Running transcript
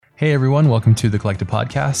Hey everyone, welcome to the Collective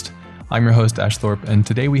Podcast. I'm your host, Ash Thorpe, and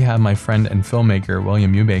today we have my friend and filmmaker,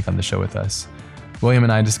 William Eubank, on the show with us. William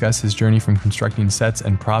and I discuss his journey from constructing sets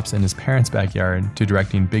and props in his parents' backyard to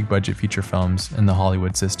directing big-budget feature films in the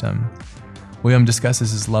Hollywood system. William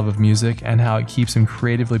discusses his love of music and how it keeps him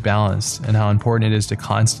creatively balanced and how important it is to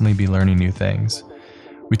constantly be learning new things.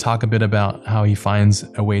 We talk a bit about how he finds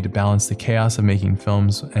a way to balance the chaos of making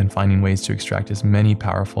films and finding ways to extract as many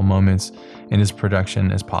powerful moments in his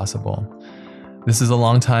production as possible. This is a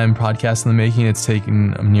long time podcast in the making. It's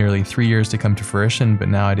taken nearly 3 years to come to fruition, but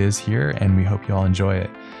now it is here and we hope you all enjoy it.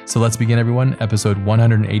 So let's begin, everyone. Episode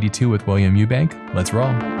 182 with William Eubank. Let's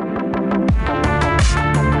roll.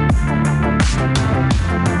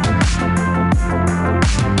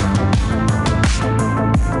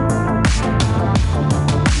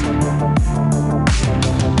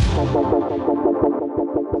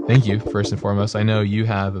 Thank you, first and foremost. I know you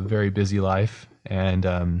have a very busy life,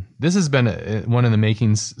 and this has been one of the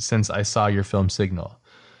makings since I saw your film Signal.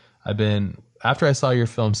 After I saw your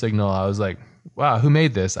film Signal, I was like, wow, who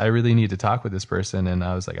made this? I really need to talk with this person. And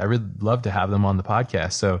I was like, I really love to have them on the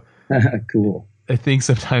podcast. So cool. I think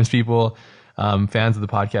sometimes people, fans of the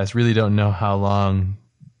podcast, really don't know how long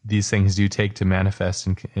these things do take to manifest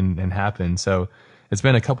and happen. So it's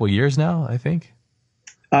been a couple years now, I think.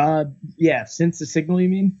 Yeah, since the Signal, you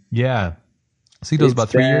mean? Yeah. Signal was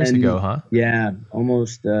about 3 years ago, huh? Yeah,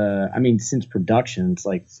 almost. Since production, it's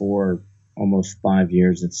like almost 5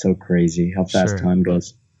 years. It's so crazy how fast time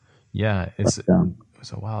goes. Yeah, it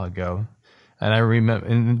was a while ago. And I remember,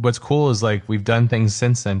 and what's cool is like we've done things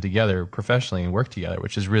since then together professionally and worked together,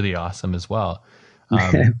 which is really awesome as well.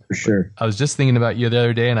 For sure. I was just thinking about you the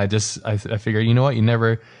other day, and I figured, you know what, you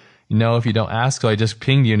never know if you don't ask. So I just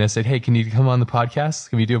pinged you and I said, hey, can you come on the podcast?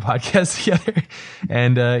 Can we do a podcast together?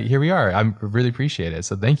 And here we are. I really appreciate it.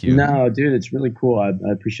 So thank you. No, dude, it's really cool. I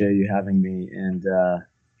appreciate you having me. And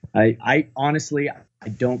I honestly, I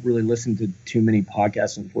don't really listen to too many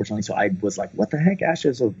podcasts, unfortunately. So I was like, what the heck? Ash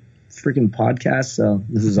has a freaking podcast. So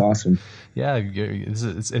this is awesome. Yeah,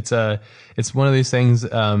 it's one of these things.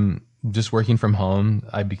 Just working from home,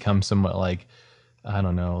 I become somewhat like, I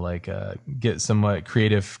don't know, get somewhat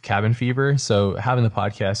creative cabin fever. So having the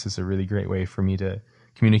podcast is a really great way for me to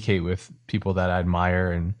communicate with people that I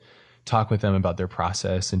admire and talk with them about their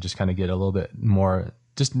process and just kind of get a little bit more,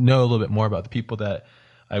 just know a little bit more about the people that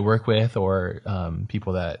I work with or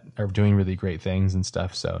people that are doing really great things and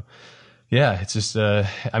stuff. So yeah, it's just,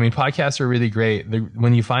 podcasts are really great.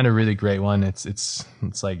 When you find a really great one, it's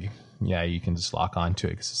like, yeah, you can just lock on to it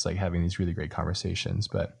because it's like having these really great conversations.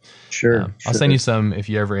 But sure. I'll send you some if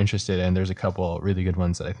you're ever interested. And there's a couple really good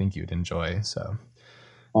ones that I think you'd enjoy. So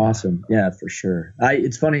awesome. Yeah, for sure.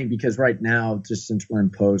 It's funny because right now, just since we're in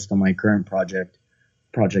post on my current project,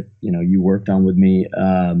 you worked on with me,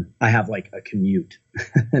 I have like a commute.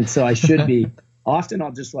 And so I should be often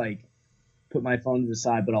I'll just like put my phone to the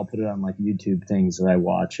side, but I'll put it on like YouTube things that I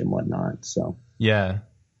watch and whatnot. So yeah.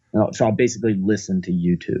 So I'll basically listen to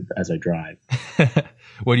YouTube as I drive.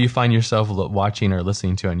 What do you find yourself watching or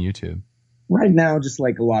listening to on YouTube? Right now, just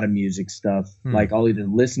like a lot of music stuff. Like I'll either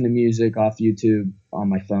listen to music off YouTube on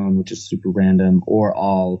my phone, which is super random, or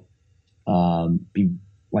I'll be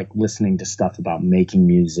like listening to stuff about making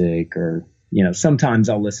music, or sometimes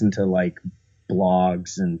I'll listen to like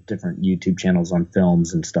blogs and different YouTube channels on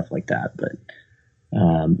films and stuff like that. But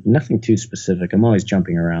nothing too specific. I'm always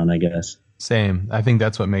jumping around, I guess. Same. I think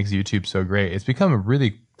that's what makes YouTube so great. It's become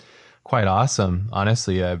really quite awesome.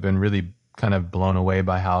 Honestly, I've been really kind of blown away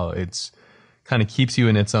by how it's kind of keeps you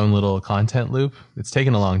in its own little content loop. It's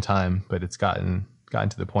taken a long time, but it's gotten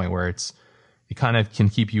to the point where it kind of can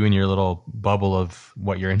keep you in your little bubble of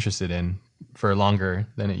what you're interested in for longer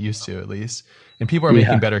than it used to, at least. And people are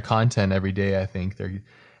making better content every day. I think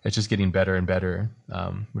it's just getting better and better,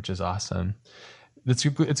 which is awesome. It's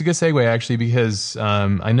a good segue, actually, because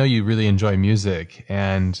I know you really enjoy music,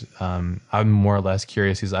 and I'm more or less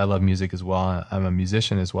curious because I love music as well. I'm a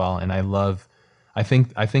musician as well, and I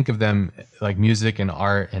think of them like music and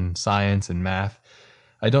art and science and math.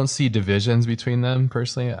 I don't see divisions between them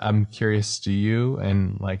personally. I'm curious, do you?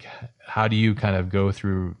 And like, how do you kind of go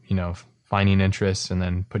through, finding interests and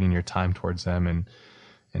then putting your time towards them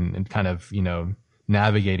and kind of,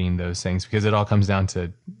 navigating those things, because it all comes down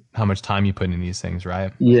to how much time you put in these things,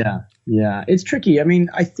 right? Yeah. It's tricky. I mean,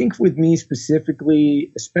 I think with me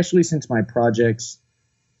specifically, especially since my projects,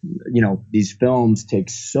 these films take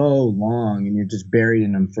so long and you're just buried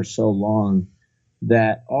in them for so long,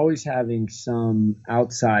 that always having some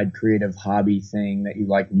outside creative hobby thing that you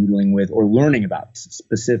like noodling with or learning about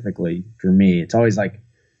specifically for me, it's always like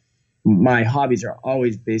my hobbies are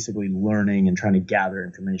always basically learning and trying to gather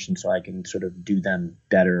information so I can sort of do them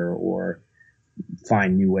better or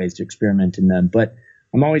find new ways to experiment in them. But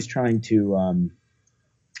I'm always trying to,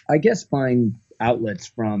 I guess, find outlets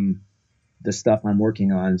from the stuff I'm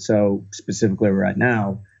working on. So specifically right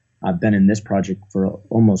now, I've been in this project for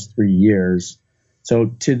almost 3 years. So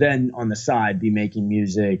to then on the side be making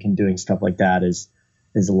music and doing stuff like that is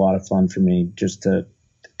a lot of fun for me, just to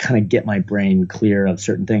kind of get my brain clear of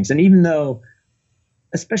certain things. And even though,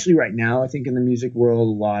 especially right now, I think in the music world,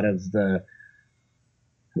 a lot of the,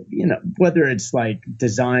 whether it's like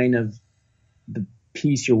design of the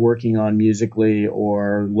piece you're working on musically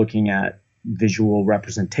or looking at visual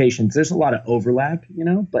representations, there's a lot of overlap,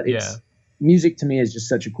 but it's music to me is just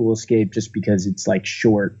such a cool escape just because it's like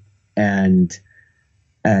short and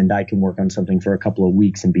I can work on something for a couple of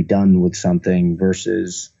weeks and be done with something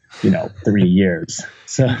versus 3 years.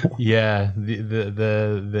 So yeah,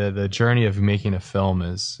 the journey of making a film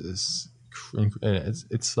is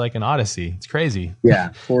it's like an odyssey. It's crazy. Yeah,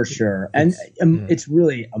 for sure. And it's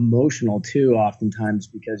really emotional too oftentimes,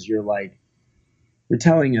 because you're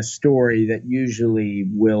telling a story that usually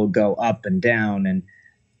will go up and down,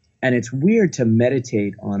 and it's weird to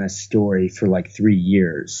meditate on a story for like 3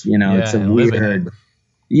 years. It's a weird.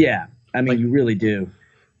 Yeah, I mean, you really do.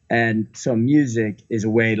 And so music is a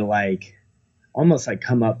way to almost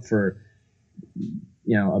come up for,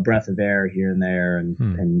 a breath of air here and there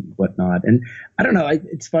and whatnot. And I don't know,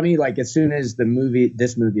 it's funny, as soon as this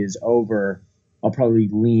movie is over, I'll probably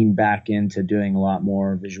lean back into doing a lot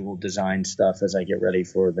more visual design stuff as I get ready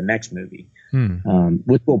for the next movie,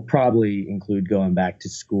 which will probably include going back to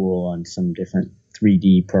school on some different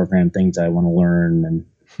 3D program things I want to learn. And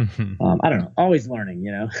I don't know, always learning,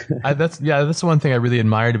 that's the one thing I really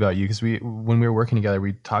admired about you, because when we were working together,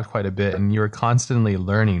 we talked quite a bit, and you were constantly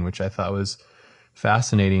learning, which I thought was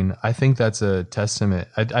fascinating. I think that's a testament.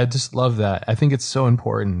 I just love that. I think it's so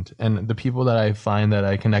important, and the people that I find that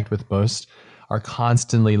I connect with most are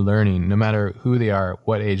constantly learning, no matter who they are,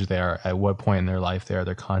 what age they are, at what point in their life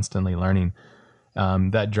they're constantly learning.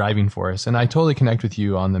 That driving force. And I totally connect with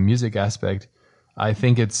you on the music aspect. I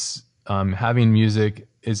think it's having music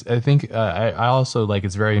is, I think I also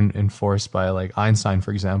it's very enforced by Einstein,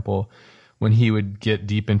 for example, when he would get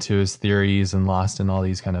deep into his theories and lost in all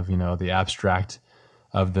these kind of, the abstract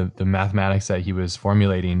of the mathematics that he was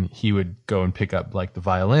formulating, he would go and pick up the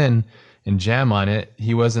violin and jam on it.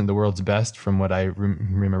 He wasn't the world's best from what I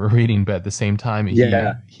remember reading, but at the same time,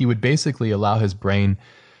 he would basically allow his brain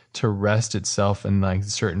to rest itself in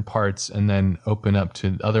certain parts and then open up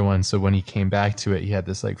to other ones. So when he came back to it, he had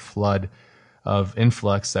this flood of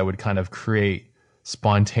influx that would kind of create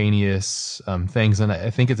spontaneous things. And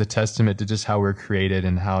I think it's a testament to just how we're created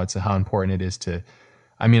and how important it is to,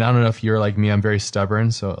 I mean, I don't know if you're like me, I'm very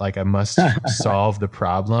stubborn. So I must solve the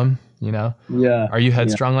problem, Yeah. Are you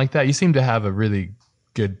headstrong like that? You seem to have a really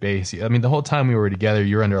good base. I mean, the whole time we were together,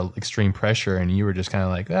 you were under extreme pressure and you were just kind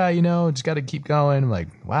of just got to keep going. I'm like,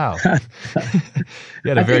 wow. You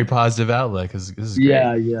had a very positive outlook. This is great.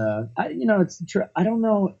 Yeah. It's true. I don't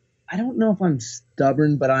know if I'm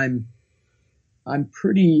stubborn, but I'm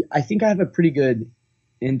pretty, I think I have a pretty good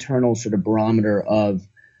internal sort of barometer of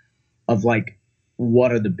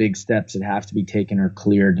what are the big steps that have to be taken or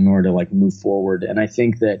cleared in order to move forward. And I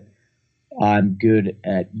think that I'm good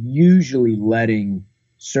at usually letting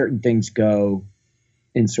certain things go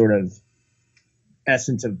in sort of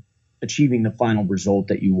essence of achieving the final result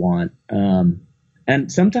that you want.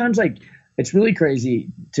 And sometimes it's really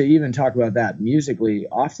crazy to even talk about that musically.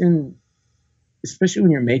 Often, especially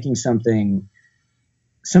when you're making something,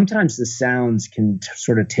 sometimes the sounds can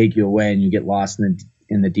sort of take you away and you get lost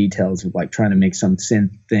in the details of trying to make some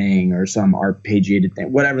synth thing or some arpeggiated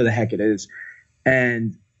thing, whatever the heck it is.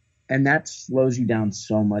 And that slows you down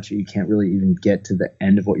so much that you can't really even get to the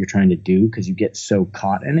end of what you're trying to do because you get so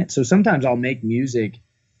caught in it. So sometimes I'll make music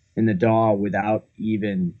in the DAW without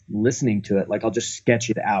even listening to it. I'll just sketch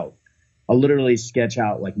it out. I'll literally sketch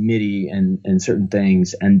out MIDI and certain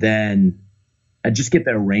things, and then I just get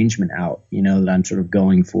the arrangement out, that I'm sort of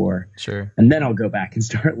going for. Sure. And then I'll go back and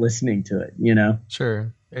start listening to it,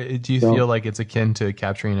 Sure. Do you feel like it's akin to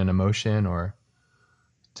capturing an emotion or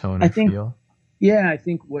tone or feel? Yeah, I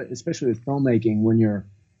think especially with filmmaking, when you're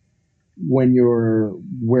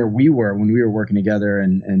where we were when we were working together,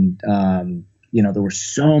 and there were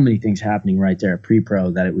so many things happening right there at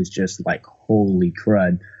pre-pro that it was just holy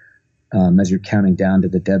crud. As you're counting down to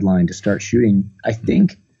the deadline to start shooting, I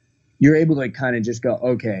think you're able to kind of just go,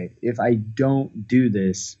 okay, if I don't do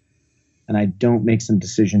this and I don't make some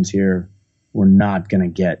decisions here, we're not going to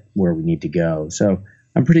get where we need to go. So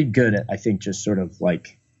I'm pretty good at, I think, just sort of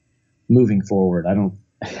moving forward. I don't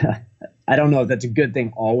I don't know if that's a good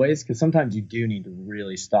thing always, because sometimes you do need to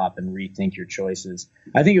really stop and rethink your choices.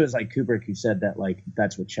 I think it was like Kubrick who said that, like,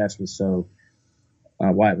 that's what chess was so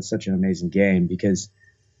why it was such an amazing game, because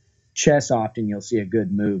chess, often you'll see a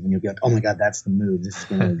good move and you'll be like, oh my god, that's the move, this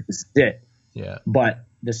is it. Yeah. But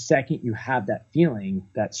the second you have that feeling,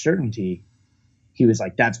 that certainty, he was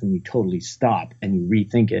like, that's when you totally stop and you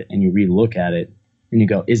rethink it and you relook at it and you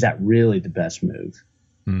go, is that really the best move?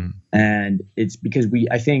 And it's because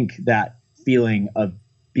I think that feeling of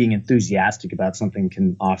being enthusiastic about something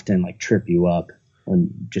can often like trip you up, and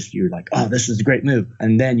just you're like, oh, this is a great move,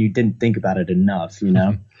 and then you didn't think about it enough, you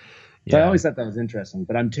know. Yeah. So I always thought that was interesting,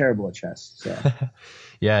 but I'm terrible at chess. So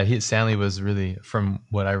yeah, Stanley was really, from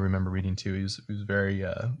what I remember reading too, he was very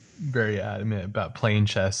very adamant about playing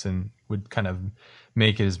chess, and would kind of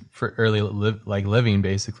make his living,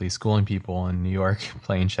 basically schooling people in New York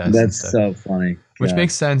playing chess. That's so funny. Which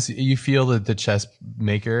makes sense. You feel that the chess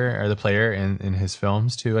maker or the player in his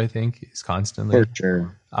films too, I think, is constantly. For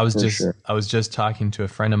sure. I was just talking to a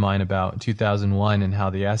friend of mine about 2001 and how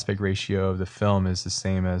the aspect ratio of the film is the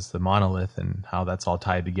same as the monolith, and how that's all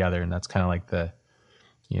tied together, and that's kind of like the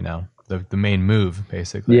main move,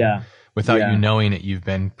 basically. Yeah. Without you knowing it, you've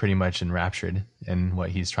been pretty much enraptured in what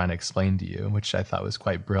he's trying to explain to you, which I thought was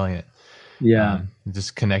quite brilliant. Yeah.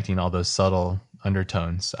 Just connecting all those subtle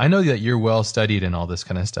undertones. I know that you're well studied in all this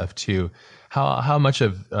kind of stuff too. How much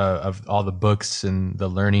of all the books and the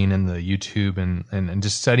learning and the YouTube and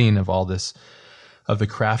just studying of all this, of the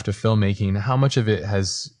craft of filmmaking, how much of it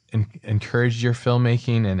has encouraged your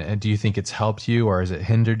filmmaking, and do you think it's helped you, or has it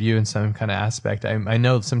hindered you in some kind of aspect? I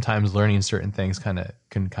know sometimes learning certain things can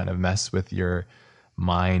kind of mess with your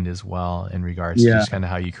mind as well, in regards to just kind of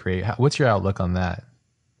how you create. What's your outlook on that?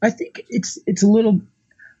 I think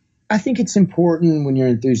I think it's important when you're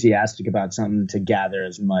enthusiastic about something to gather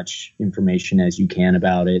as much information as you can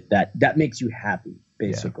about it. That makes you happy,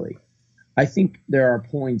 basically. Yeah. I think there are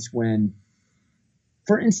points when,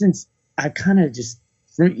 for instance, I kind of just,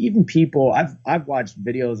 for even people, I've watched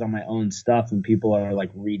videos on my own stuff, and people are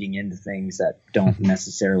like reading into things that don't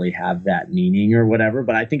necessarily have that meaning or whatever.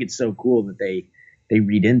 But I think it's so cool that they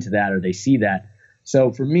read into that, or they see that.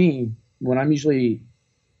 So for me, when I'm usually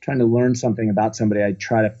trying to learn something about somebody, I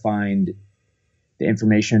try to find the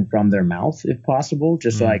information from their mouth, if possible,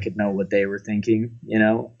 just so I could know what they were thinking, you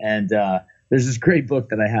know. And there's this great book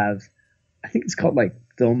that I have. I think it's called like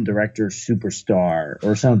Film Director Superstar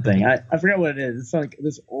or something. I forgot what it is. It's like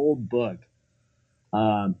this old book.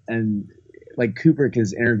 And like Kubrick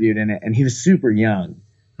is interviewed in it, and he was super young.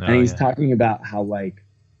 And he's talking about how like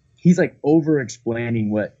he's like over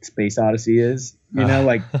explaining what Space Odyssey is, you know,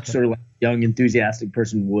 like sort of like a young enthusiastic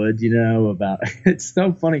person would, you know, about. It's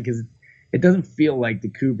so funny because it doesn't feel like the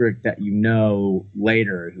Kubrick that you know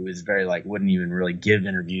later, who is very like wouldn't even really give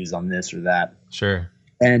interviews on this or that. Sure.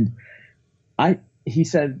 And he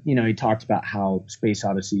said, you know, he talked about how Space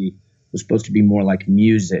Odyssey was supposed to be more like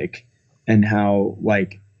music, and how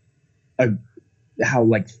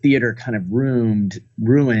theater kind of ruined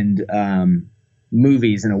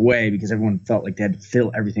movies in a way, because everyone felt like they had to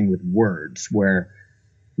fill everything with words, where,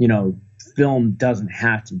 you know, film doesn't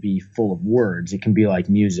have to be full of words. It can be like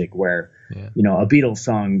music, where, you know, a Beatles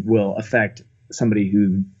song will affect somebody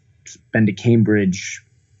who's been to Cambridge,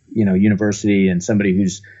 you know, university, and somebody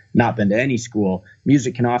who's not been to any school.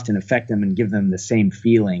 Music can often affect them and give them the same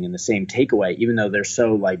feeling and the same takeaway, even though they're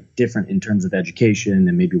so like different in terms of education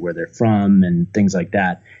and maybe where they're from and things like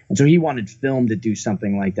that. And so he wanted film to do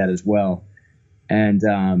something like that as well. And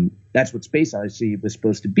that's what Space Odyssey was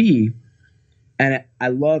supposed to be. And I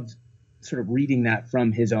loved sort of reading that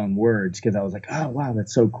from his own words, because I was like, oh, wow,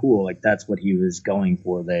 that's so cool. Like, that's what he was going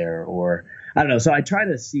for there. Or I don't know. So I try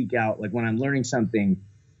to seek out, like, when I'm learning something,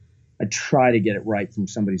 I try to get it right from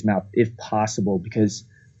somebody's mouth if possible, because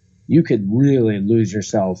you could really lose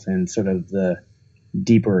yourself in sort of the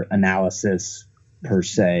deeper analysis, per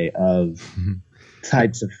se, of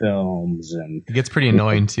types of films. And it gets pretty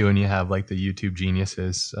annoying too when you have like the YouTube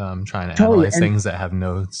geniuses trying to analyze things that have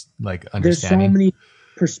no like understanding. There's so many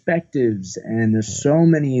perspectives, and there's so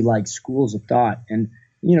many like schools of thought. And,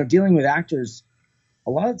 you know, dealing with actors, a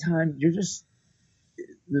lot of the time you're just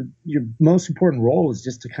your most important role is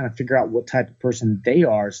just to kind of figure out what type of person they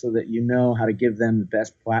are, so that you know how to give them the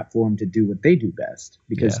best platform to do what they do best.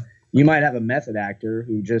 Because you might have a method actor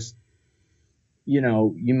who just, you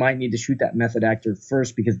know, you might need to shoot that method actor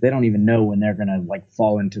first because they don't even know when they're going to like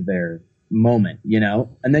fall into their moment, you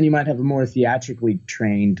know. And then you might have a more theatrically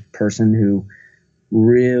trained person who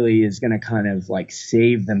really is going to kind of like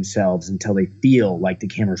save themselves until they feel like the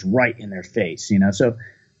camera's right in their face, you know. So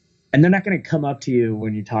and they're not going to come up to you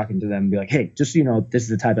when you're talking to them and be like, hey, just so you know, this is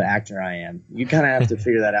the type of actor I am. You kind of have to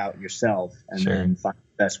figure that out yourself and Sure. then find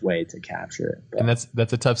the best way to capture it. But, And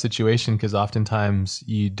that's a tough situation because oftentimes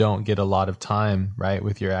you don't get a lot of time, right,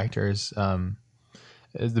 with your actors.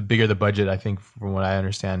 The bigger the budget, I think, from what I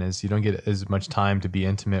understand, is you don't get as much time to be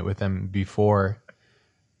intimate with them before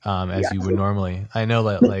as you would normally. I know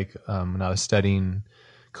that, like, when I was studying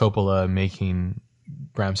Coppola making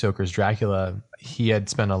Bram Stoker's Dracula, he had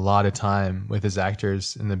spent a lot of time with his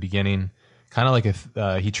actors in the beginning, kind of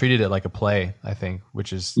like he treated it like a play, I think,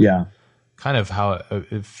 which is kind of how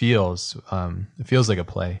it feels. It feels like a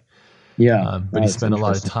play. Yeah. But he spent a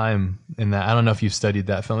lot of time in that. I don't know if you've studied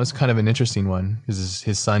that film. It's kind of an interesting one because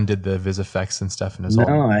his son did the vis effects and stuff in his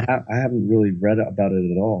whole. I haven't really read about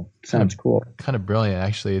it at all. Sounds cool. Kind of brilliant,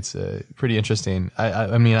 actually. It's pretty interesting.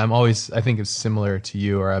 I mean, I think it's similar to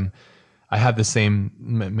you, or I have the same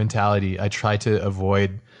mentality. I try to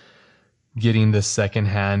avoid getting the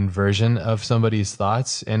secondhand version of somebody's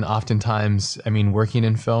thoughts. And oftentimes, I mean, working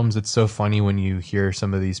in films, it's so funny when you hear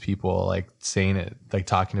some of these people like saying it, like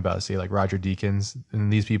talking about, say, like Roger Deakins,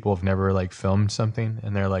 and these people have never like filmed something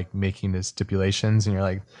and they're like making the stipulations, and you're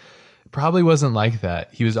like, it probably wasn't like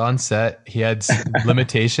that. He was on set, he had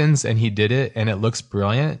limitations, and he did it, and it looks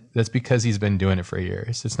brilliant. That's because he's been doing it for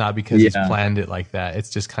years. It's not because he's planned it like that. It's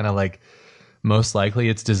just kind of like, most likely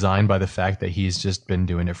it's designed by the fact that he's just been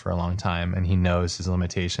doing it for a long time and he knows his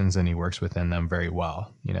limitations and he works within them very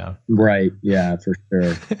well, you know? Right. Yeah, for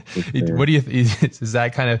sure. What do you, is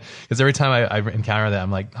that kind of, because every time I encounter that,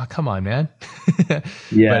 I'm like, oh, come on, man.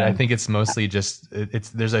 Yeah. But I think it's mostly just,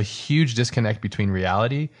 there's a huge disconnect between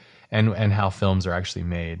reality and how films are actually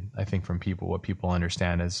made. I think from people, what people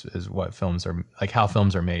understand is what films are, like how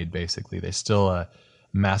films are made, basically. There's still a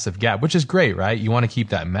massive gap, which is great, right? You want to keep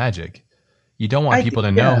that magic. You don't want people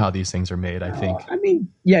to know how these things are made, I think. I mean,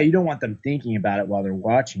 you don't want them thinking about it while they're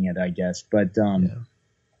watching it, I guess. But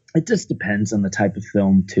it just depends on the type of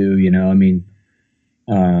film, too. You know, I mean,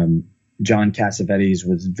 John Cassavetes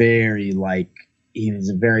was very, like, he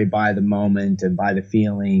was very by the moment and by the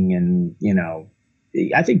feeling. And, you know,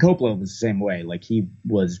 I think Coppola was the same way. Like, he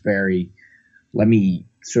was very, let me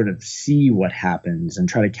sort of see what happens and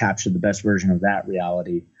try to capture the best version of that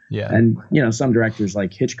reality. Yeah. And, you know, some directors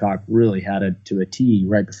like Hitchcock really had it to a T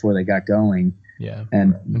right before they got going. Yeah.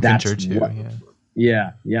 And that's Fincher too, what,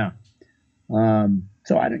 yeah.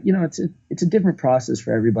 So I don't, you know, it's a different process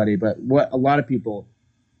for everybody, but what a lot of people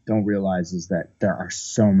don't realize is that there are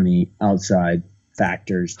so many outside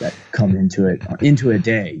factors that come into a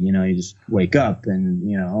day. You know, you just wake up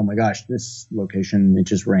and, you know, oh my gosh, this location, it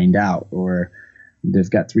just rained out, or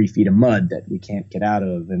they've got 3 feet of mud that we can't get out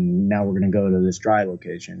of, and now we're going to go to this dry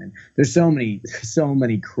location. And there's so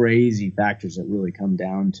many crazy factors that really come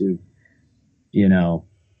down to, you know,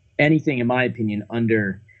 anything, in my opinion,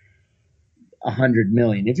 under 100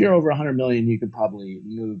 million. If you're over 100 million, you could probably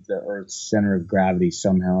move the Earth's center of gravity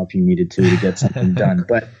somehow if you needed to get something done.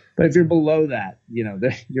 But if you're below that, you know,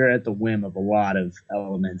 you're at the whim of a lot of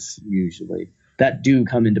elements usually that do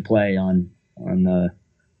come into play on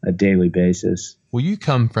a daily basis. Well, you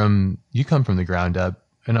come from the ground up,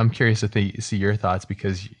 and I'm curious to see your thoughts,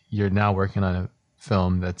 because you're now working on a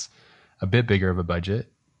film that's a bit bigger of a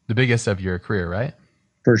budget, the biggest of your career, right?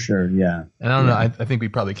 For sure, yeah. And I don't know, I think we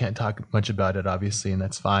probably can't talk much about it, obviously, and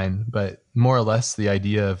that's fine. But more or less, the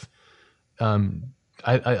idea of,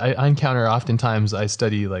 I encounter oftentimes, I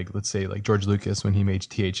study, like, let's say, like George Lucas when he made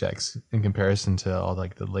THX in comparison to all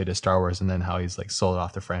like the latest Star Wars, and then how he's like sold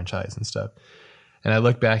off the franchise and stuff. And I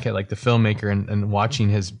look back at like the filmmaker and watching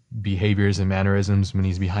his behaviors and mannerisms when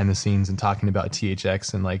he's behind the scenes and talking about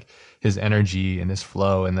THX and like his energy and his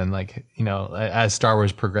flow. And then, like, you know, as Star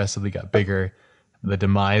Wars progressively got bigger, the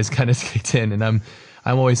demise kind of kicked in. And I'm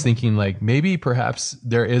always thinking, like, maybe perhaps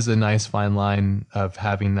there is a nice fine line of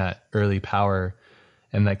having that early power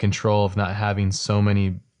and that control of not having so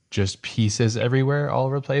many just pieces everywhere all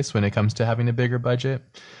over the place when it comes to having a bigger budget.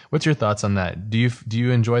 What's your thoughts on that? Do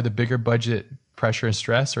you enjoy the bigger budget pressure and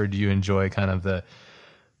stress, or do you enjoy kind of the,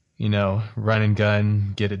 you know, run and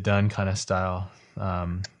gun, get it done kind of style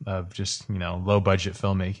of just, you know, low budget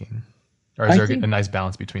filmmaking? Or is there a nice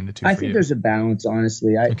balance between the two? I think there's a balance,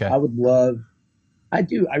 honestly. I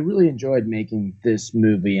really enjoyed making this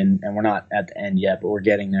movie, and we're not at the end yet, but we're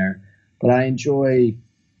getting there. But I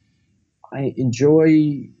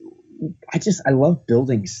love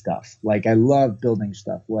building stuff. Like, I love building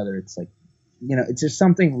stuff, whether it's like, you know, it's just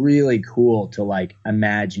something really cool to like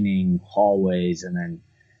imagining hallways and then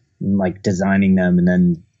like designing them and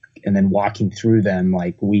then walking through them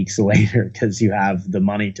like weeks later because you have the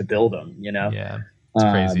money to build them, you know? Yeah, it's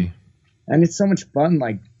crazy. And it's so much fun,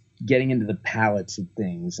 like getting into the palettes of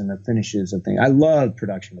things and the finishes of things. I love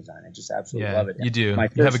production design. I just absolutely love it. You do.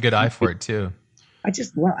 You have a good eye for it too.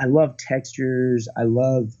 I love textures. I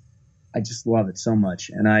just love it so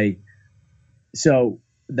much. And so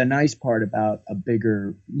the nice part about a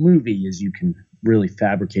bigger movie is you can really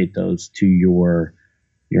fabricate those to your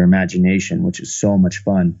imagination, which is so much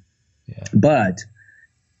fun. Yeah. But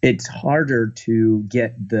it's harder to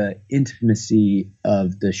get the intimacy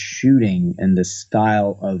of the shooting and the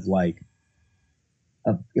style of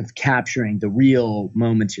of capturing the real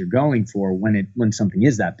moments you're going for when something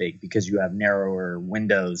is that big, because you have narrower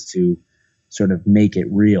windows to sort of make it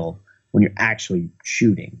real when you're actually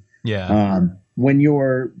shooting. Yeah. When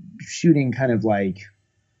you're shooting kind of like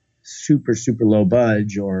super, super low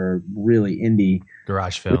budge or really indie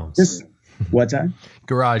garage films. What's that?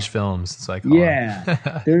 Garage films. It's like,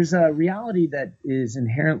 there's a reality that is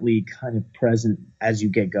inherently kind of present as you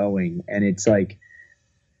get going. And it's like,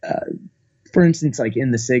 for instance, like in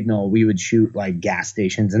The Signal, we would shoot like gas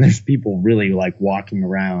stations and there's people really like walking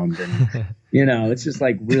around and, it's just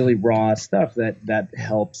like really raw stuff that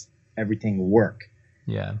helps everything work.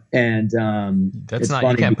 Yeah. And that's not,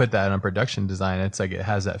 you can't put that on production design. It's like, it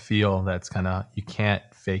has that feel that's kind of, you can't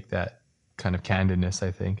fake that kind of candidness,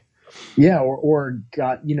 I think. Yeah. Or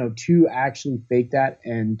got, to actually fake that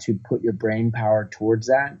and to put your brain power towards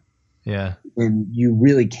that. Yeah. And you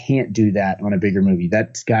really can't do that on a bigger movie.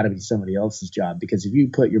 That's got to be somebody else's job, because if you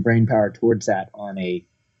put your brain power towards that on a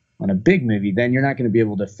big movie, then you're not going to be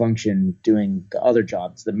able to function doing the other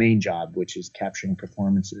jobs, the main job, which is capturing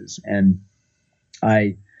performances. And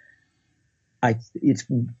it's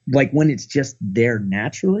like when it's just there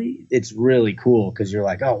naturally, it's really cool, because you're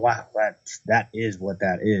like, oh wow, that is what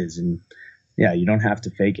that is, and yeah, you don't have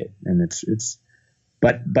to fake it. And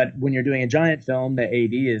but when you're doing a giant film, the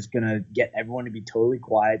AD is gonna get everyone to be totally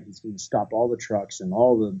quiet. He's gonna stop all the trucks and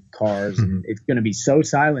all the cars, and it's gonna be so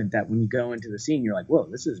silent that when you go into the scene, you're like, whoa,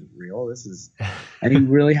 this isn't real. And you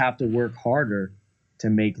really have to work harder to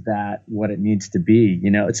make that what it needs to be.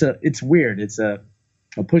 It's weird. It's a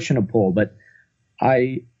push and a pull, but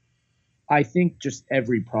I think just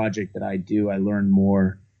every project that I do, I learn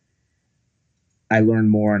more,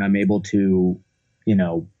 and I'm able to,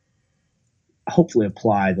 hopefully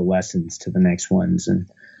apply the lessons to the next ones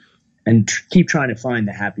and keep trying to find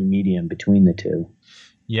the happy medium between the two.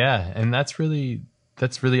 Yeah. And that's really,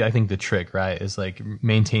 I think, the trick, right? Is like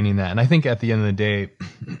maintaining that. And I think at the end of the day,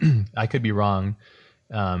 I could be wrong.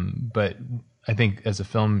 But I think as a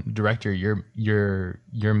film director, your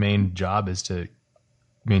main job is to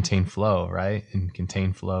maintain flow, right? And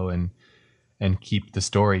contain flow and keep the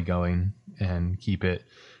story going and keep it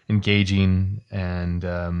engaging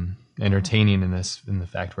and entertaining in the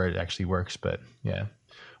fact where it actually works. But yeah,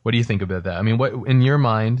 what do you think about that? I mean, what in your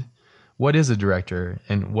mind, what is a director,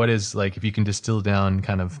 and what is, like, if you can distill down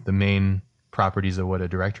kind of the main properties of what a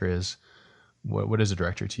director is, what is a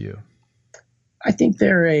director to you? I think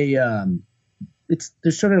they're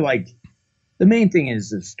they're sort of like, the main thing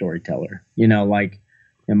is a storyteller, like,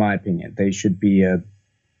 in my opinion, they should be a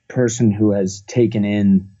person who has taken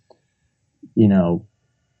in,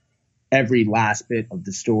 every last bit of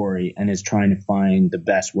the story and is trying to find the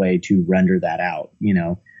best way to render that out,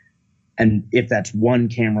 and if that's one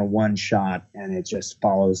camera, one shot, and it just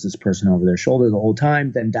follows this person over their shoulder the whole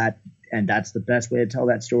time, then that's the best way to tell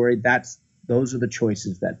that story. Those are the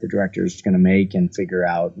choices that the director is going to make and figure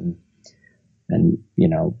out. And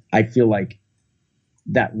I feel like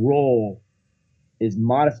that role is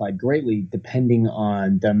modified greatly depending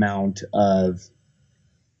on the amount of,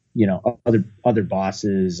 other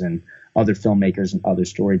bosses and other filmmakers and other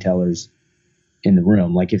storytellers in the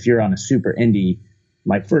room. Like if you're on a super indie,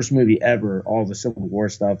 my first movie ever, all the Civil War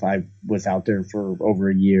stuff, I was out there for over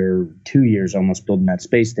a year, 2 years almost, building that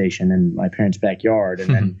space station in my parents' backyard.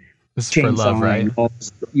 And then this is for love, right?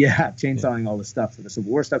 Chainsawing all the stuff for the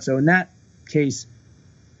Civil War stuff. So in that case,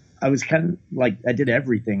 I was kind of like, I did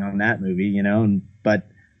everything on that movie, but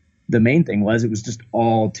the main thing was, it was just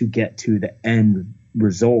all to get to the end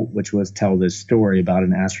result, which was tell this story about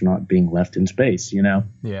an astronaut being left in space,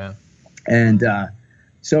 Yeah. And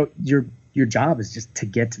so your job is just to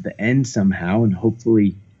get to the end somehow and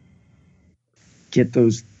hopefully get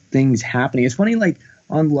those things happening. It's funny, like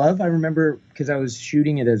on Love, I remember, because I was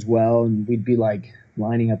shooting it as well, and we'd be like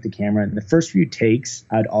lining up the camera, and the first few takes,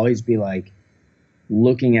 I'd always be like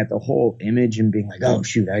looking at the whole image and being like, oh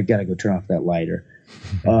shoot, I gotta go turn off that light, or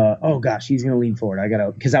oh gosh, he's gonna lean forward,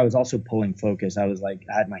 because I was also pulling focus. I was like,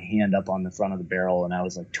 I had my hand up on the front of the barrel and I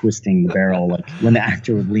was like twisting the barrel, like when the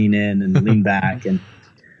actor would lean in and lean back, and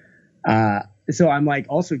so I'm like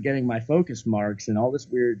also getting my focus marks, and all this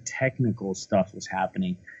weird technical stuff was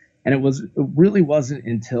happening. And it really wasn't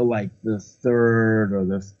until like the third or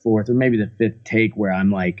the fourth or maybe the fifth take where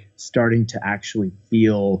I'm like starting to actually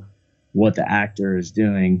feel what the actor is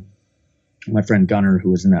doing. My friend Gunnar,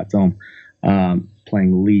 who was in that film,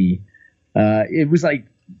 playing Lee, it was like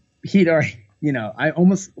he'd already, I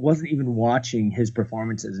almost wasn't even watching his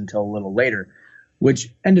performances until a little later,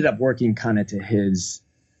 which ended up working kind of to his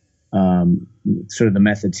sort of the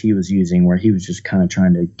methods he was using, where he was just kind of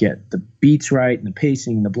trying to get the beats right and the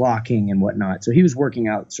pacing and the blocking and whatnot. So he was working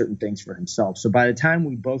out certain things for himself. So by the time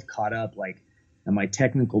we both caught up, like, and my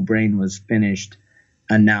technical brain was finished,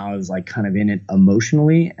 and now I was like kind of in it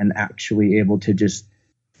emotionally and actually able to just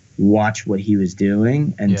watch what he was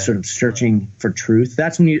doing and sort of searching for truth.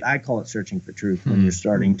 That's when I call it searching for truth, when you're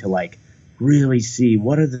starting to like really see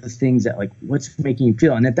what are the things that like what's making you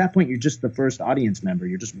feel. And at that point, you're just the first audience member.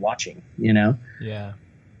 You're just watching, Yeah.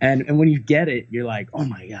 And when you get it, you're like, oh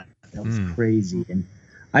my God, that was crazy. And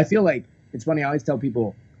I feel like it's funny. I always tell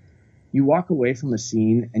people, you walk away from a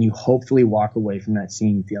scene and you hopefully walk away from that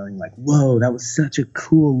scene feeling like, whoa, that was such a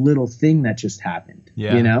cool little thing that just happened,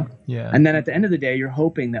 Yeah. And then at the end of the day, you're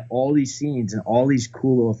hoping that all these scenes and all these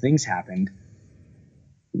cool little things add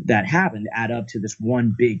up to this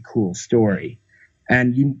one big cool story.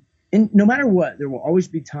 And no matter what, there will always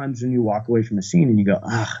be times when you walk away from a scene and you go,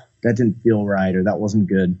 that didn't feel right, or that wasn't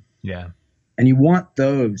good. Yeah. And you want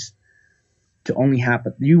those to only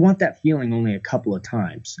happen. You want that feeling only a couple of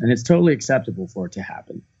times, and it's totally acceptable for it to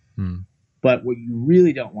happen. But what you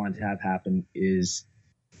really don't want to have happen is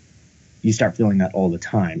you start feeling that all the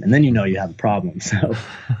time, and then you have a problem. So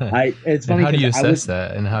it's funny. How do you assess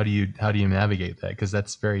that, and how do you navigate that? Because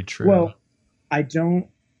that's very true. Well, I don't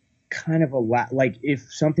kind of like if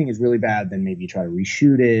something is really bad, then maybe you try to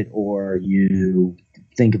reshoot it, or you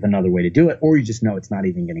think of another way to do it, or you just know it's not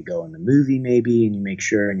even going to go in the movie maybe, and you make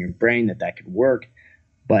sure in your brain that could work.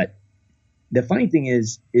 But the funny thing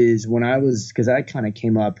is when because I kind of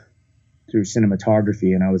came up through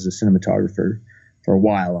cinematography, and I was a cinematographer for a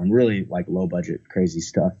while on really like low budget, crazy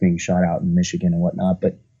stuff being shot out in Michigan and whatnot.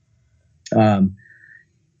 But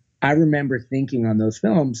I remember thinking on those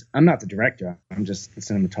films, I'm not the director, I'm just the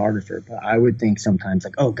cinematographer, but I would think sometimes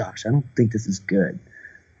like, oh gosh, I don't think this is good.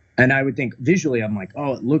 And I would think visually, I'm like,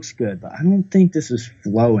 oh, it looks good, but I don't think this is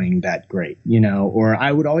flowing that great, or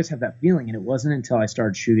I would always have that feeling. And it wasn't until I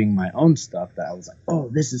started shooting my own stuff that I was like,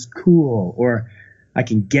 oh, this is cool, or I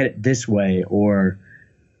can get it this way, or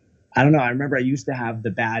I don't know. I remember I used to have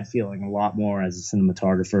the bad feeling a lot more as a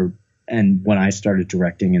cinematographer. And when I started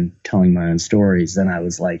directing and telling my own stories, then I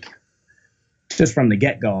was like, just from the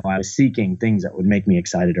get-go, I was seeking things that would make me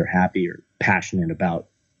excited or happy or passionate about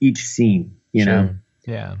each scene, know?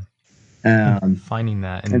 Yeah. Finding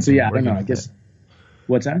that. And so, I don't know, I guess.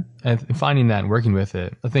 What's that? And finding that and working with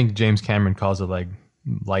it. I think James Cameron calls it like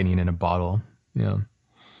lightning in a bottle,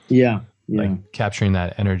 Yeah. Like capturing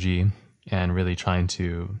that energy and really trying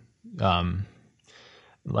to,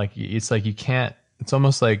 it's like you can't, it's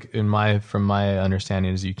almost like from my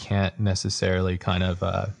understanding is you can't necessarily kind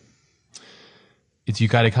of, you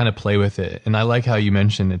got to kind of play with it. And I like how you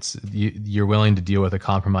mentioned you're willing to deal with a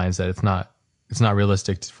compromise that it's not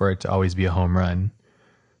realistic for it to always be a home run.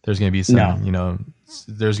 There's going to be some,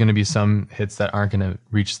 there's going to be some hits that aren't going to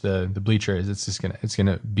reach the bleachers. It's going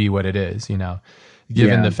to be what it is,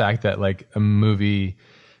 given the fact that like a movie,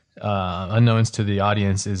 unknowns to the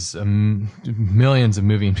audience is millions of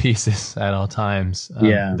moving pieces at all times.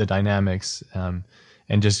 The dynamics, and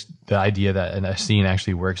just the idea that a scene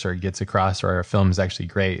actually works or gets across or a film is actually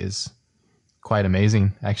great is quite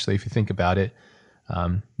amazing, actually, if you think about it,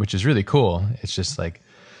 which is really cool. It's just like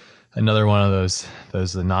another one of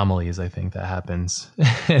those anomalies, I think, that happens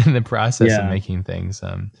in the process of making things.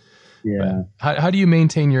 How do you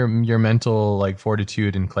maintain your mental like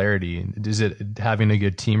fortitude and clarity? Is it having a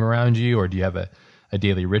good team around you, or do you have a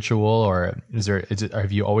daily ritual, or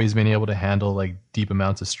have you always been able to handle like deep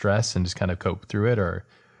amounts of stress and just kind of cope through it, or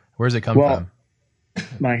where does it come from?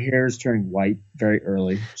 My hair is turning white very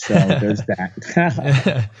early, so there's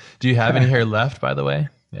that. Do you have any hair left, by the way?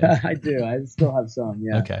 Yeah. I do. I still have some.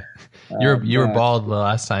 Yeah. Okay. You were bald the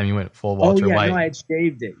last time you went full Walter White. No, I had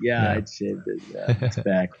shaved it. Yeah, I had shaved it. Yeah, it's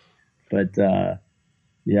back. But I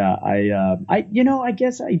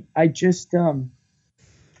guess I just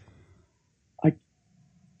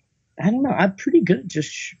I don't know. I'm pretty good at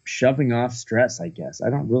just shoving off stress, I guess. I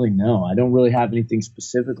don't really know. I don't really have anything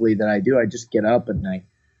specifically that I do. I just get up and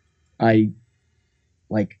I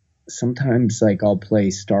like sometimes like I'll play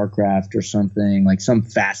StarCraft or something, like some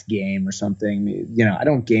fast game or something. I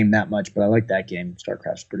don't game that much, but I like that game.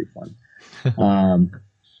 StarCraft's pretty fun.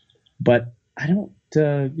 But I don't,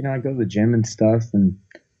 I go to the gym and stuff, and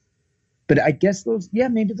but I guess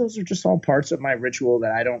maybe those are just all parts of my ritual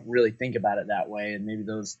that I don't really think about it that way. And maybe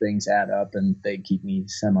those things add up and they keep me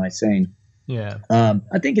semi-sane. Yeah.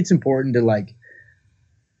 I think it's important to like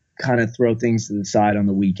kind of throw things to the side on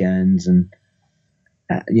the weekends and,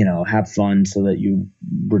 have fun so that you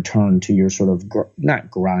return to your sort of not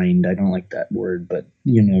grind. I don't like that word, but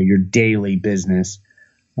your daily business.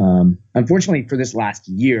 Unfortunately for this last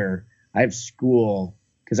year, I have school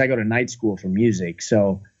because I go to night school for music.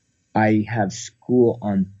 So I have school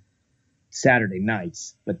on Saturday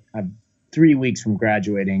nights, but I'm 3 weeks from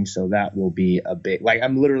graduating. So that will be a bit like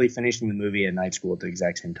I'm literally finishing the movie and night school at the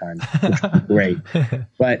exact same time, which would be great.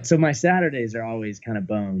 But so my Saturdays are always kind of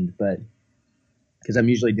boned, but because I'm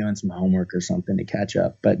usually doing some homework or something to catch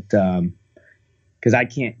up. But because I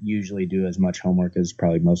can't usually do as much homework as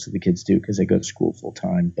probably most of the kids do because they go to school full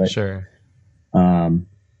time. But sure.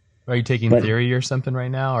 Are you taking theory or something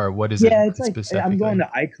right now, or what is it? Yeah, it's like I'm going to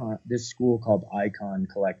Icon, this school called Icon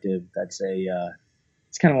Collective. That's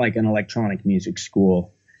it's kind of like an electronic music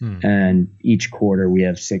school. And each quarter we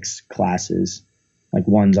have 6 classes, like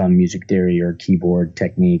one's on music theory or keyboard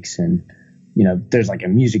techniques. And, there's like a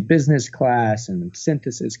music business class and a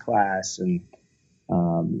synthesis class and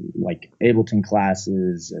like Ableton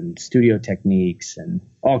classes and studio techniques and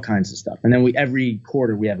all kinds of stuff. And then every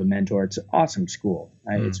quarter we have a mentor. It's an awesome school.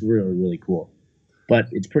 It's really, really cool, but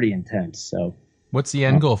it's pretty intense. So what's the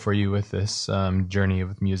end goal for you with this journey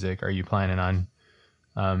with music? Are you planning on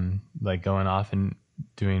like going off and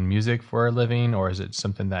doing music for a living, or is it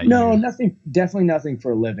something that definitely nothing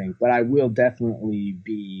for a living, but I will definitely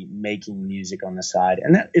be making music on the side.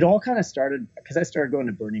 And that it all kind of started because I started going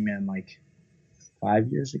to Burning Man like 5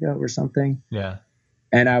 years ago or something. Yeah.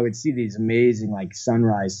 And I would see these amazing like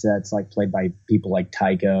sunrise sets, like played by people like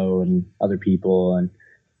Tycho and other people. And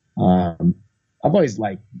I've always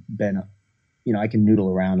like been, I can noodle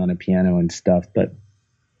around on a piano and stuff, but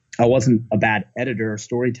I wasn't a bad editor or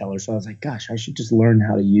storyteller. So I was like, gosh, I should just learn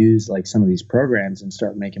how to use like some of these programs and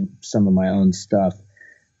start making some of my own stuff.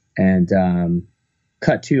 And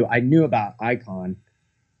cut to, I knew about Icon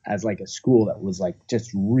as like a school that was like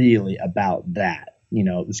just really about that.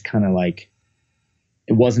 It was kind of like,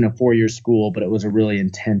 it wasn't a 4-year school, but it was a really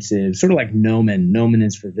intensive, sort of like Gnomon. Gnomon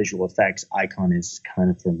is for visual effects. Icon is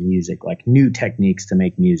kind of for music, like new techniques to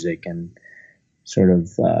make music and sort of,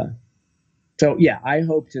 so yeah, I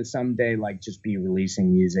hope to someday like just be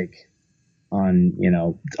releasing music on,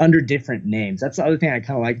 under different names. That's the other thing I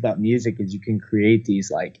kind of like about music is you can create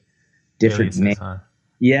these like different names. Huh?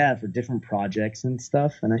 Yeah, for different projects and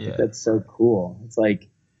stuff. And I think that's so cool. It's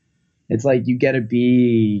like you get to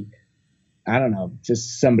be, I don't know,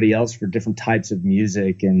 just somebody else for different types of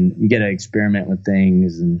music, and you get to experiment with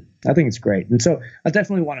things. And I think it's great. And so I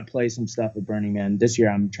definitely want to play some stuff at Burning Man. This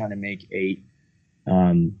year I'm trying to make 8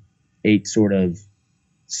 sort of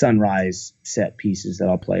sunrise set pieces that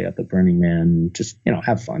I'll play up at Burning Man and just,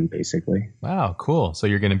 have fun basically. Wow, cool. So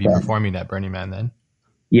you're going to be performing at Burning Man then?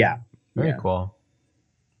 Yeah. Very cool.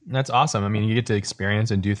 That's awesome. I mean, you get to experience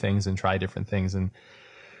and do things and try different things. And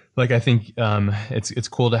like, I think it's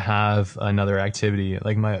cool to have another activity.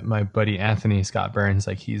 Like my buddy Anthony Scott Burns,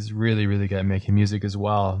 like he's really, really good at making music as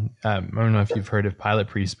well. I don't know if you've heard of Pilot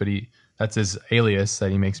Priest, but that's his alias that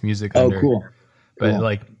he makes music under. Oh, cool. But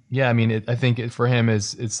like, yeah, I mean, I think for him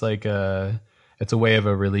it's like it's a way of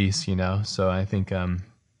a release, So I think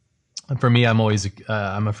for me, I'm always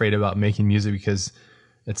I'm afraid about making music because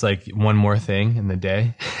it's like one more thing in the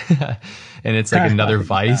day, and it's like another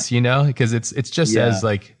vice, because it's just as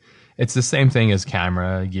like it's the same thing as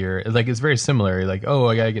camera gear. Like it's very similar. Like, oh,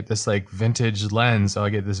 I gotta get this like vintage lens. Oh, I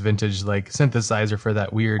get this vintage like synthesizer for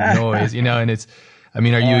that weird noise, And it's. I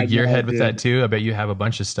mean, are you a gearhead with that too? I bet you have a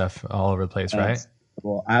bunch of stuff all over the place, right?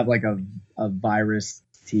 Well, I have like a Virus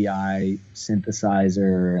TI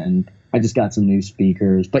synthesizer, and I just got some new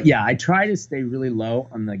speakers. But yeah, I try to stay really low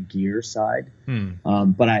on the gear side.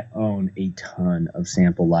 But I own a ton of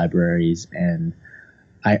sample libraries, and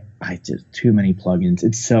I just too many plugins.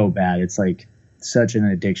 It's so bad. It's like such an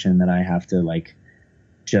addiction that I have to like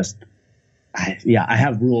just. I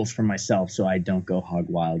have rules for myself so I don't go hog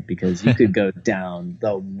wild, because you could go down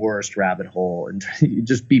the worst rabbit hole and you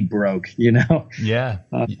just be broke, Yeah.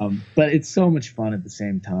 But it's so much fun at the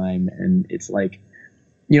same time. And it's like,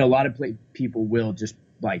 a lot of people will just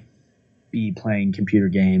like be playing computer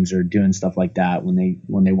games or doing stuff like that when they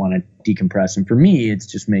want to decompress. And for me, it's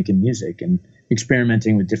just making music and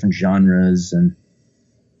experimenting with different genres. And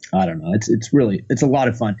I don't know, it's a lot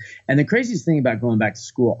of fun. And the craziest thing about going back to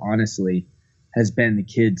school, honestly, has been the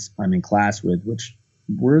kids I'm in class with, which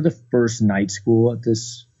we're the first night school at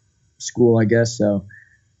this school, I guess. So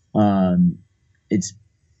it's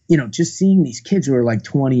just seeing these kids who are like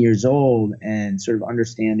 20 years old and sort of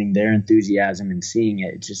understanding their enthusiasm and seeing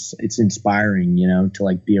it, it's inspiring, to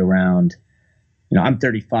like be around. I'm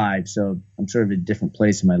 35, so I'm sort of in a different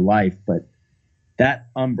place in my life, but that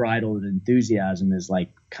unbridled enthusiasm is like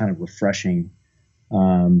kind of refreshing,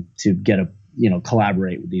 to get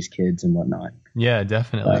collaborate with these kids and whatnot. Yeah,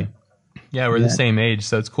 definitely. Yeah, we're the same age,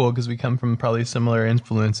 so it's cool because we come from probably similar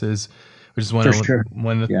influences, which is one I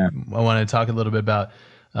want to talk a little bit about.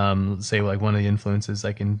 Say like one of the influences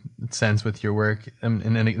I can sense with your work, and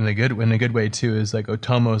in a good way too, is like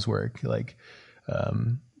Otomo's work. Like,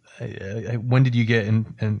 when did you get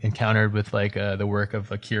encountered with like the work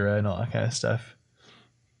of Akira and all that kind of stuff?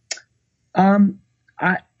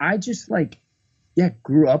 I just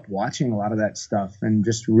grew up watching a lot of that stuff, and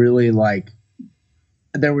just really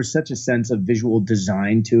there was such a sense of visual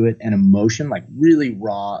design to it and emotion, like really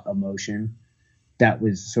raw emotion that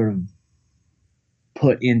was sort of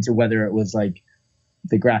put into, whether it was like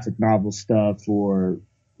the graphic novel stuff or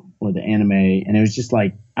the anime. And it was just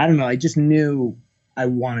like, I don't know, I just knew I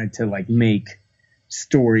wanted to like make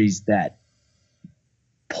stories that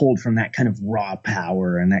pulled from that kind of raw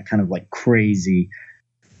power and that kind of like crazy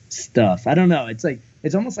stuff. I don't know.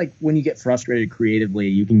 It's almost like when you get frustrated creatively,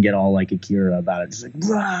 you can get all like Akira about it. Just like,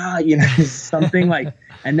 blah, something like,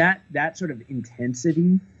 and that sort of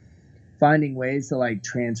intensity, finding ways to like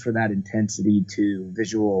transfer that intensity to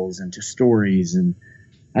visuals and to stories. And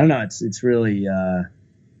I don't know, it's really, I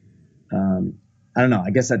don't know. I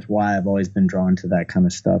guess that's why I've always been drawn to that kind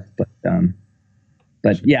of stuff. But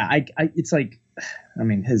yeah, it's like, I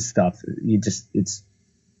mean, his stuff, it's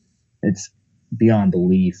beyond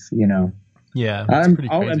belief, Yeah.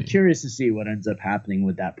 I'm curious to see what ends up happening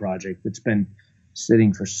with that project. It's been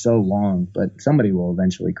sitting for so long, but somebody will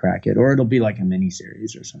eventually crack it, or it'll be like a mini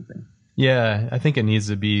series or something. Yeah, I think it needs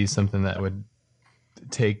to be something that would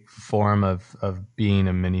take form of being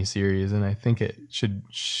a mini series, and I think it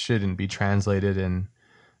shouldn't be translated in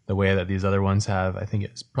the way that these other ones have. I think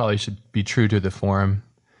it probably should be true to the form.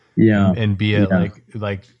 Yeah, and be it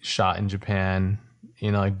like shot in Japan,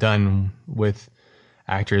 like done with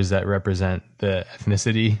actors that represent the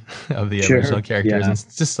ethnicity of the original characters and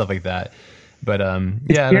just stuff like that. But I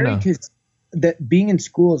don't know. Because that being in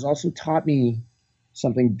school has also taught me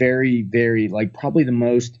something very, very, like, probably the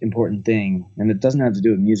most important thing, and it doesn't have to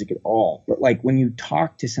do with music at all. But like when you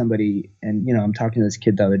talk to somebody, and I'm talking to this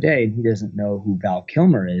kid the other day, and he doesn't know who Val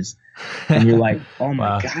Kilmer is, and you're like, oh my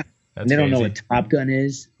wow. God. That's and they don't crazy. know what Top Gun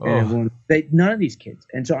is. Oh. And none of these kids.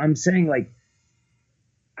 And so I'm saying, like,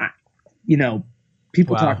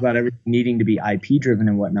 people talk about everything needing to be IP driven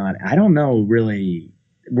and whatnot. I don't know, really.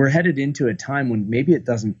 We're headed into a time when maybe it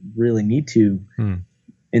doesn't really need to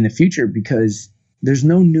in the future, because there's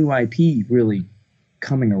no new IP really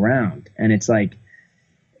coming around. And it's like,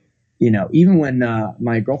 even when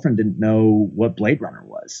my girlfriend didn't know what Blade Runner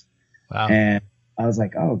was. Wow. And I was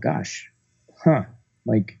like, oh gosh,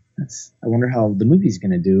 like, I wonder how the movie's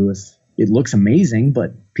going to do. It looks amazing,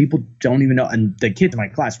 but people don't even know. And the kids in my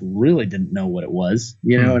class really didn't know what it was.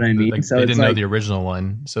 You know what I mean? Like, so they didn't know the original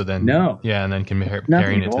one. So then, and then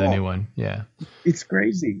comparing it to the new one. Yeah. It's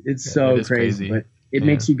crazy. It's so crazy. But it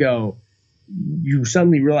makes you go, you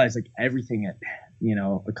suddenly realize like everything at,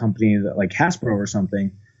 a company that like Hasbro or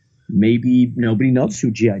something, maybe nobody knows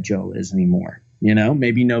who G.I. Joe is anymore.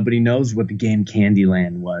 Maybe nobody knows what the game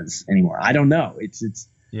Candyland was anymore. I don't know. It's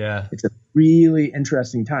a really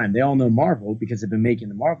interesting time. They all know Marvel because they've been making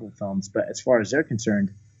the Marvel films, but as far as they're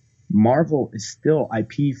concerned, Marvel is still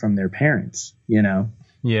IP from their parents,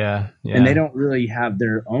 Yeah. And they don't really have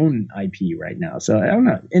their own IP right now. So I don't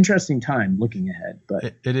know. Interesting time looking ahead, but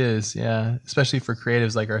it is, yeah. Especially for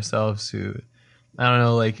creatives like ourselves who, I don't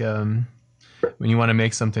know, like when you want to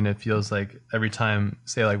make something, it feels like every time,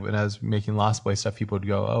 say like when I was making Lost Boy stuff, people would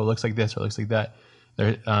go, oh, it looks like this or it looks like that.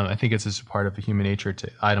 I think it's just a part of the human nature to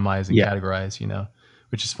itemize and categorize,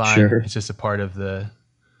 which is fine. Sure. It's just a part of the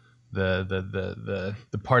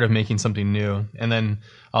part of making something new. And then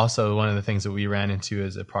also one of the things that we ran into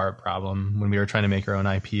as a problem when we were trying to make our own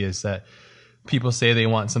IP is that people say they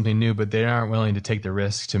want something new, but they aren't willing to take the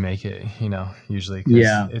risk to make it, usually.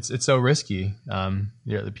 It's so risky.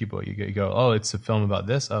 The people you go, oh, it's a film about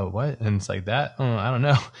this. Oh, what? And it's like that. Oh, I don't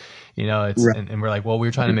know. And we're like, well,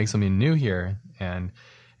 we're trying to make something new here. And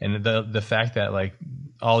the fact that like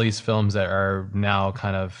all these films that are now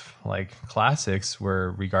kind of like classics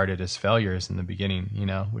were regarded as failures in the beginning,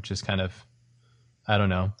 which is kind of, I don't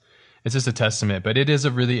know. It's just a testament, but it is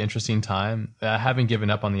a really interesting time. I haven't given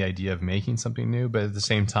up on the idea of making something new, but at the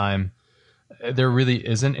same time, there really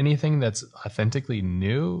isn't anything that's authentically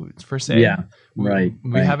new per se. Yeah, right.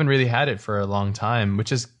 We haven't really had it for a long time,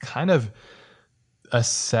 which is kind of a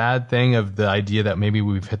sad thing of the idea that maybe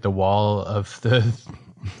we've hit the wall of the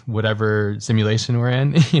whatever simulation we're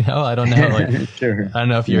in. I don't know. Like, Sure. I don't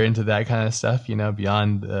know if you're into that kind of stuff,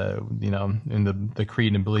 beyond, in the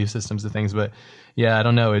creed and belief systems of things, but yeah, I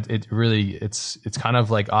don't know. It really, it's kind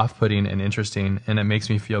of like off-putting and interesting, and it makes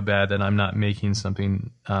me feel bad that I'm not making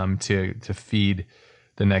something, to feed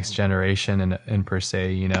the next generation and per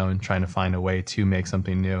se, and trying to find a way to make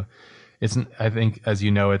something new. I think, as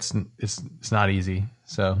you know, it's not easy.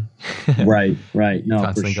 So right. No,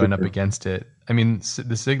 constantly going up against it. I mean,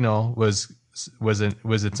 the Signal was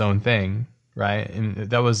its own thing, right? And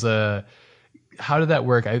that was how did that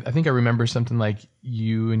work? I think I remember something like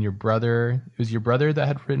you and your brother. It was your brother that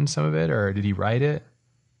had written some of it, or did he write it?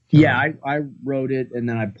 Yeah, I wrote it, and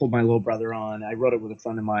then I pulled my little brother on. I wrote it with a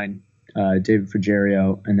friend of mine, David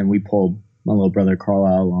Frigerio, and then we pulled my little brother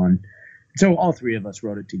Carlisle on. So all three of us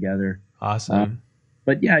wrote it together. Awesome.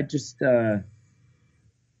 But yeah,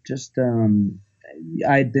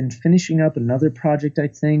 I had been finishing up another project, I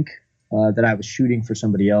think, that I was shooting for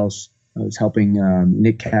somebody else. I was helping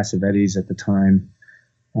Nick Cassavetes at the time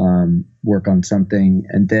work on something.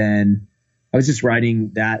 And then I was just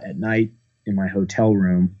writing that at night in my hotel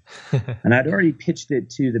room. And I'd already pitched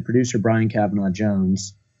it to the producer, Brian Kavanaugh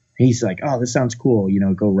Jones. He's like, "Oh, this sounds cool.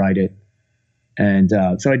 Go write it." And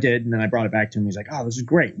so I did. And then I brought it back to him. He's like, "Oh, this is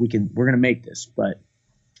great. We're going to make this. But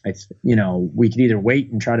we could either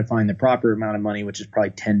wait and try to find the proper amount of money, which is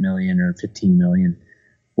probably 10 million or 15 million,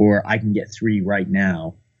 or I can get 3 right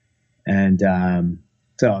now." And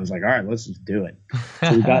so I was like, "All right, let's just do it."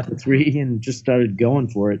 So we got the 3 and just started going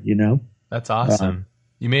for it. That's awesome.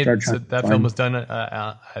 You made that film was done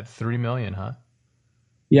at 3 million, huh?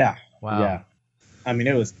 Yeah. Wow. Yeah. I mean,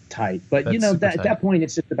 it was tight, but That's at that point,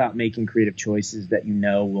 it's just about making creative choices that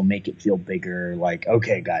will make it feel bigger. Like,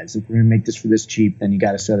 okay, guys, if we're gonna make this for this cheap, then you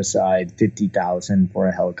got to set aside $50,000 for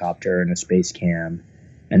a helicopter and a space cam,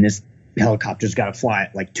 and this helicopter's got to fly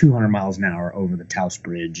at like 200 miles an hour over the Taos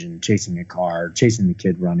Bridge and chasing a car, chasing the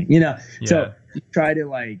kid running. Yeah. So you try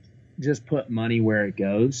to just put money where it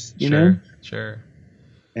goes. Sure.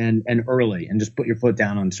 And early, and just put your foot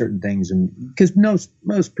down on certain things, and because most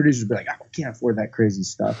producers be like, "I can't afford that crazy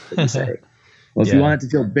stuff." But you say, "Well, if you want it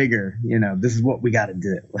to feel bigger, this is what we got to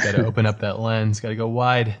do." Got to open up that lens. Got to go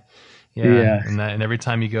wide. Yeah. And every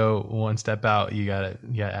time you go one step out, you gotta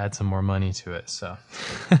add some more money to it. So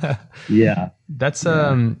yeah, that's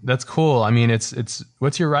cool. I mean, it's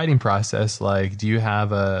what's your writing process like? Do you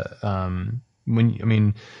have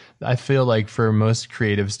I feel like for most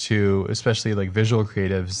creatives too, especially like visual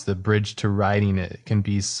creatives, the bridge to writing it can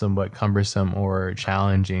be somewhat cumbersome or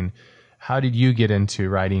challenging. How did you get into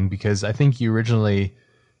writing? Because I think you originally,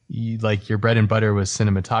 your bread and butter was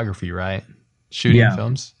cinematography, right? Shooting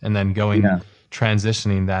films, and then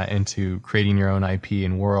transitioning that into creating your own IP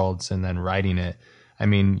and worlds, and then writing it. I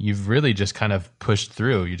mean, you've really just kind of pushed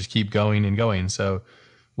through. You just keep going and going. So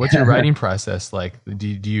what's your writing process like? Do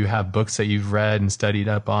you have books that you've read and studied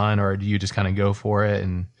up on, or do you just kind of go for it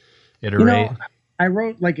and iterate? I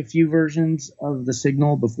wrote a few versions of The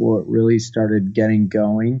Signal before it really started getting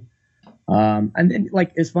going. And then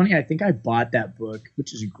it's funny, I think I bought that book,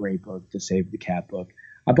 which is a great book, To Save the Cat book.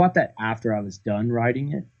 I bought that after I was done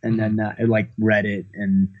writing it, and then I read it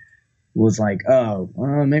and was like, oh,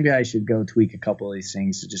 well, maybe I should go tweak a couple of these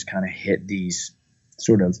things to just kind of hit these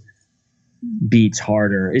sort of beats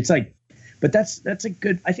harder. It's but that's a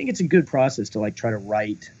good, I think it's a good process to try to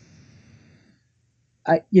write.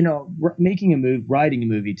 Writing a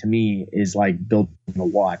movie to me is like building a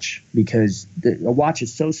watch, because a watch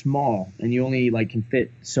is so small and you only can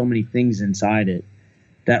fit so many things inside it,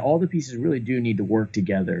 that all the pieces really do need to work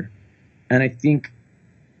together. And I think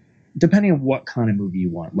depending on what kind of movie you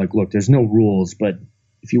want, look, there's no rules, but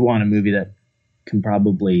if you want a movie that can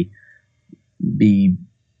probably be,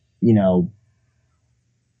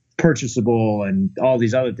 purchasable and all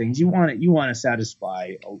these other things, you want to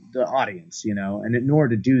satisfy the audience, and in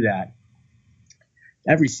order to do that,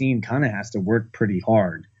 every scene kind of has to work pretty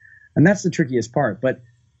hard. And that's the trickiest part. But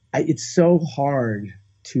it's so hard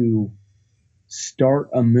to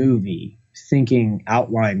start a movie thinking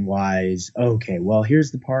outline wise, okay, well,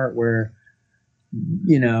 here's the part where,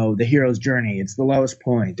 the hero's journey, it's the lowest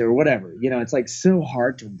point or whatever. It's so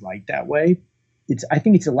hard to write that way. I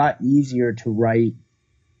think it's a lot easier to write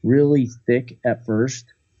really thick at first,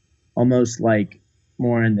 almost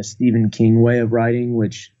more in the Stephen King way of writing,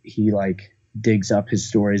 which he digs up his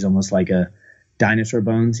stories almost like a dinosaur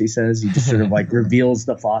bones, he says. He just sort of like reveals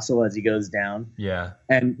the fossil as he goes down. Yeah.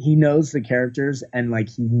 And he knows the characters, and like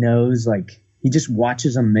he knows, like he just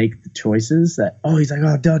watches them make the choices that, oh, he's like,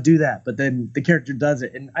 oh, don't do that. But then the character does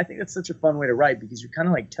it. And I think that's such a fun way to write, because you're kind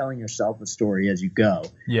of like telling yourself a story as you go.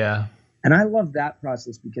 Yeah. And I love that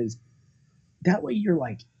process, because that way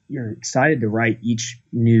you're excited to write each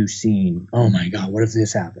new scene. Oh my God, what if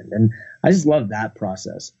this happened? And I just love that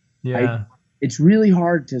process. Yeah. It's really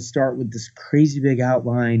hard to start with this crazy big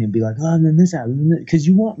outline and be like, oh, and then this happened, because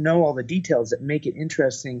you won't know all the details that make it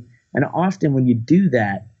interesting. And often when you do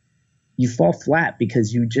that, you fall flat,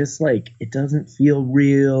 because you just like, it doesn't feel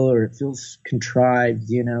real, or it feels contrived,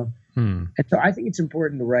 you know? And so I think it's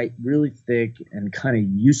important to write really thick and kind of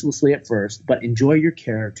uselessly at first, but enjoy your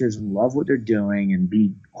characters and love what they're doing and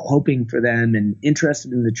be hoping for them and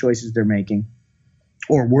interested in the choices they're making,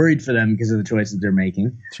 or worried for them because of the choices they're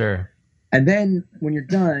making. Sure. And then when you're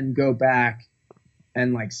done, go back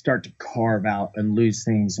and like start to carve out and lose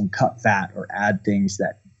things and cut fat or add things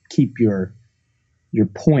that keep your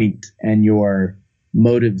point and your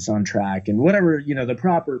motives on track, and whatever, you know, the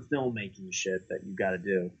proper filmmaking shit that you got to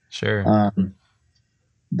do. Sure.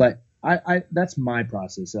 But I that's my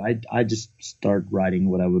process. I just start writing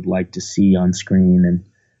what I would like to see on screen and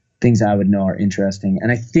things I would know are interesting. And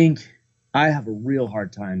I think I have a real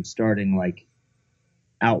hard time starting like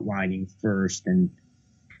outlining first and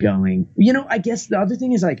going, you know, I guess the other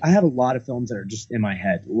thing is like I have a lot of films that are just in my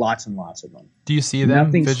head, lots and lots of them. Do you see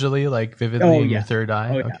them visually, like vividly in your third eye?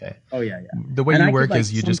 Oh, yeah. Okay. Oh yeah. The way you work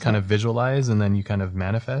is you just kind of visualize and then you kind of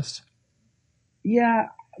manifest? Yeah.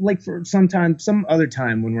 Like for some other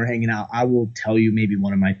time when we're hanging out, I will tell you maybe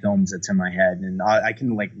one of my films that's in my head, and I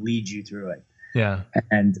can like lead you through it. Yeah.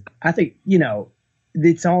 And I think, you know,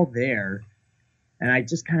 it's all there. And I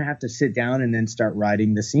just kind of have to sit down and then start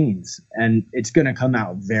writing the scenes. And it's going to come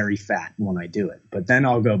out very fat when I do it. But then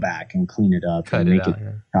I'll go back and clean it up and make it.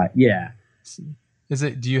 Yeah.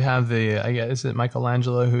 Do you have is it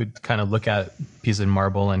Michelangelo who'd kind of look at a piece of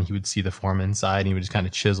marble and he would see the form inside and he would just kind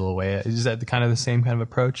of chisel away? Is that kind of the same kind of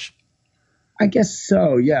approach? I guess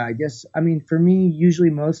so. Yeah, I guess. I mean, for me,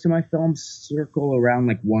 usually most of my films circle around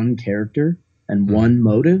like one character and one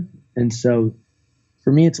motive. And so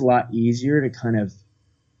for me, it's a lot easier to kind of,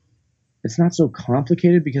 it's not so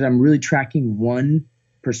complicated because I'm really tracking one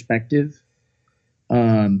perspective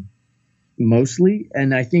mostly.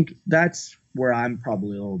 And I think that's where I'm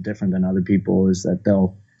probably a little different than other people, is that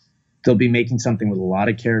they'll be making something with a lot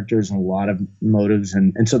of characters and a lot of motives.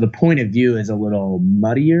 And so the point of view is a little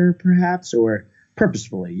muddier perhaps, or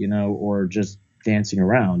purposefully, you know, or just dancing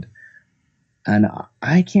around. And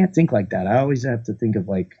I can't think like that. I always have to think of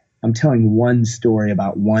like, I'm telling one story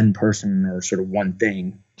about one person or sort of one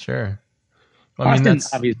thing. Sure. Well, I mean,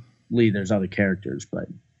 obviously there's other characters, but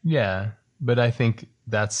yeah, but I think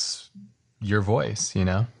that's your voice, you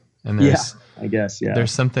know? And I guess.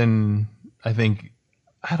 There's something, I think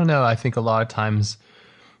a lot of times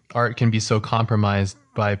art can be so compromised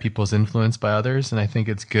by people's influence by others. And I think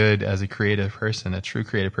it's good as a creative person, a true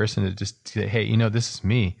creative person, to just say, hey, you know, this is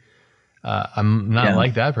me. I'm not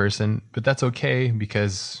like that person, but that's okay,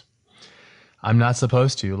 because I'm not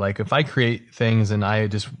supposed to. Like if I create things and I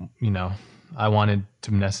just, you know, I wanted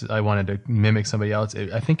to mimic somebody else,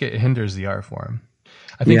 I think it hinders the art form.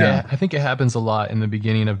 I think it happens a lot in the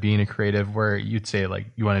beginning of being a creative, where you'd say like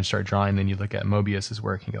you want to start drawing, then you look at Mobius's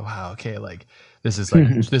work and go, wow, okay, like this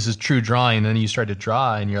is true drawing. And then you start to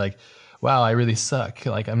draw and you're like, wow, I really suck.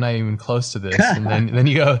 Like I'm not even close to this. And then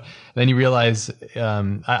you realize,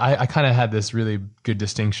 I kind of had this really good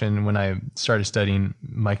distinction when I started studying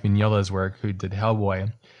Mike Mignola's work, who did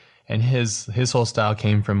Hellboy, and his whole style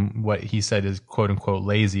came from what he said is quote unquote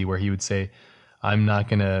lazy, where he would say, I'm not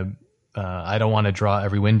going to, I don't want to draw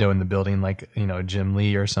every window in the building like, you know, Jim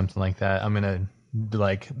Lee or something like that. I'm going to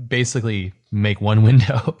like basically make one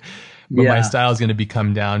window, but my style is going to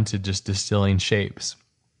become down to just distilling shapes.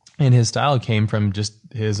 And his style came from just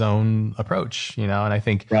his own approach, you know, and I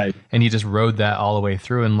think, and he just rode that all the way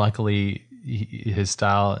through. And luckily his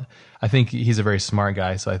style, I think he's a very smart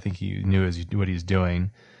guy. So I think he knew what he's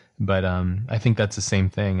doing, but, I think that's the same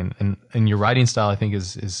thing. And your writing style, I think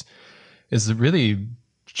is really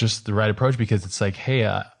just the right approach, because it's like, hey,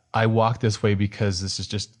 I walk this way because this is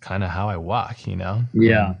just kind of how I walk, you know?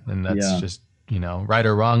 Yeah. And that's just, you know, right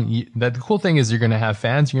or wrong. The cool thing is you're going to have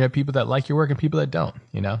fans. You're going to have people that like your work and people that don't,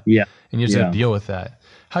 you know? Yeah. And you just have to deal with that.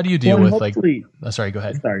 How do you deal with like, sorry, go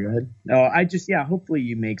ahead. Sorry, go ahead. No, hopefully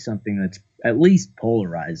you make something that's at least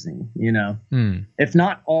polarizing, you know. Hmm. If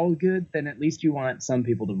not all good, then at least you want some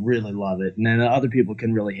people to really love it, and then other people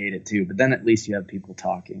can really hate it too. But then at least you have people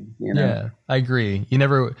talking, you know. Yeah, I agree.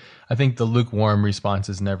 I think the lukewarm response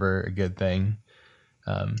is never a good thing.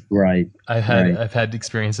 Right. I've had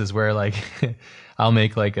experiences where like I'll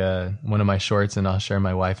make like one of my shorts and I'll share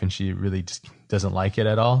my wife and she really just doesn't like it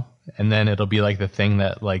at all. And then it'll be like the thing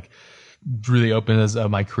that like really opens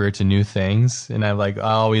up my career to new things. And I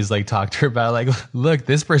always like talk to her about like, look,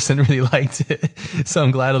 this person really liked it. So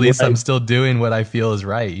I'm glad at least I'm still doing what I feel is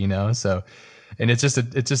right, you know? So, and it's just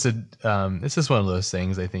one of those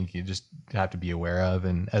things I think you just have to be aware of.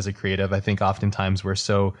 And as a creative, I think oftentimes we're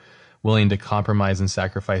so willing to compromise and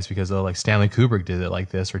sacrifice because, oh, like Stanley Kubrick did it like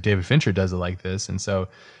this, or David Fincher does it like this. And so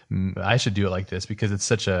I should do it like this because it's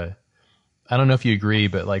such a, I don't know if you agree,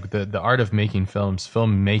 but like the art of making films,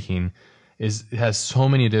 filmmaking it has so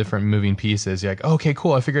many different moving pieces. You're like, oh, okay,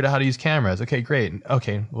 cool. I figured out how to use cameras. Okay, great.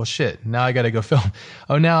 Okay, well, shit. Now I got to go film.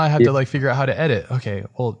 Oh, now I have to like figure out how to edit. Okay,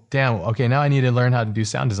 well, damn. Okay, now I need to learn how to do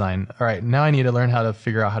sound design. All right, now I need to learn how to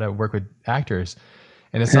figure out how to work with actors.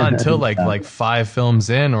 And it's not until like 5 films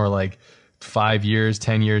in or like 5 years,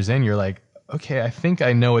 10 years in, you're like, okay, I think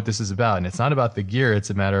I know what this is about. And it's not about the gear. It's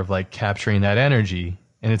a matter of like capturing that energy.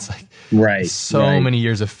 And it's like many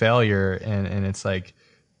years of failure. And it's like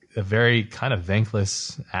a very kind of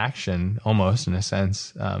thankless action almost in a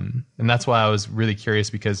sense. And that's why I was really curious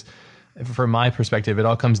because from my perspective, it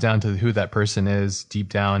all comes down to who that person is deep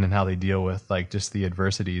down and how they deal with like just the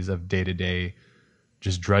adversities of day to day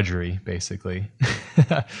just drudgery, basically,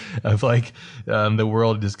 of like the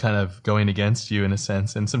world just kind of going against you in a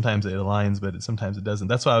sense. And sometimes it aligns, but sometimes it doesn't.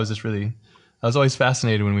 That's why I was always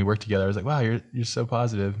fascinated when we worked together. I was like, wow, you're so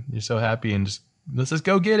positive. You're so happy. And just, let's just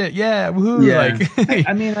go get it. Yeah. Woohoo. Yeah. Like,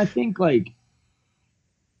 I mean, I think like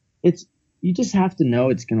you just have to know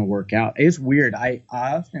it's going to work out. It's weird. I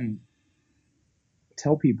often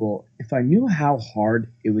tell people if I knew how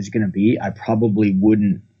hard it was going to be, I probably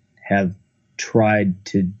wouldn't have tried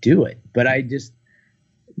to do it, but I just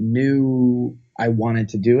knew I wanted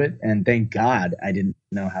to do it, and thank God I didn't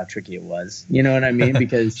know how tricky it was. You know what I mean?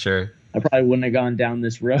 Because sure, I probably wouldn't have gone down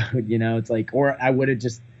this road. You know, it's like, or I would have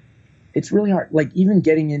just. It's really hard. Like even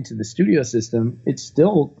getting into the studio system, it's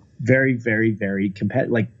still very, very, very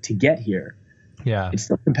competitive. Like to get here, yeah, it's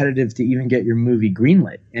still competitive to even get your movie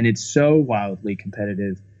greenlit, and it's so wildly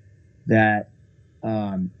competitive that.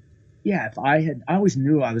 Yeah, I always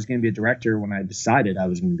knew I was going to be a director when I decided I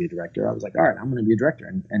was going to be a director. I was like, all right, I'm going to be a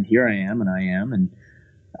director. And here I am, and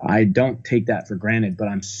I don't take that for granted, but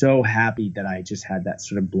I'm so happy that I just had that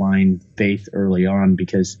sort of blind faith early on,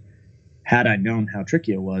 because had I known how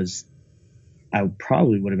tricky it was, I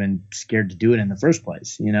probably would have been scared to do it in the first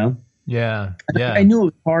place, you know? Yeah. Yeah. I knew it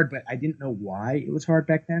was hard, but I didn't know why it was hard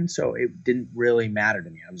back then. So it didn't really matter to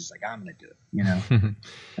me. I was just like, I'm going to do it, you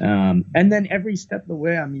know? And then every step of the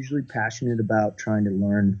way, I'm usually passionate about trying to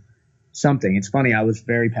learn something. It's funny. I was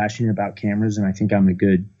very passionate about cameras, and I think I'm a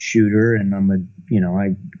good shooter, and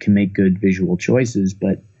I can make good visual choices,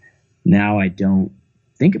 but now I don't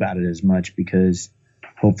think about it as much because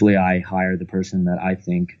hopefully I hire the person that I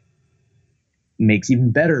think makes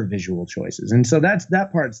even better visual choices. And so that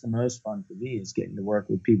part's the most fun for me, is getting to work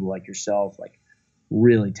with people like yourself, like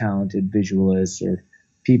really talented visualists or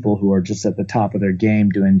people who are just at the top of their game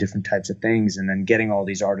doing different types of things, and then getting all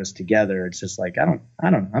these artists together. It's just like, I don't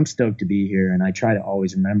know. I'm stoked to be here. And I try to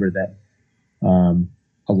always remember that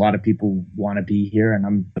a lot of people want to be here. And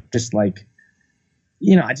I'm just like,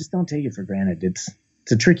 I just don't take it for granted. It's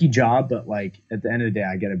a tricky job, but like at the end of the day,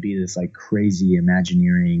 I got to be this like crazy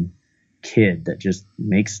Imagineering kid that just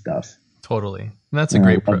makes stuff. Totally. And that's a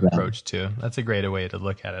great approach too. That's a great way to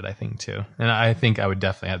look at it, I think too. And I think I would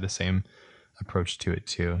definitely have the same approach to it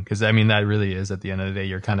too. Because I mean, that really is, at the end of the day,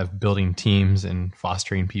 you're kind of building teams and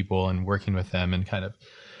fostering people and working with them and kind of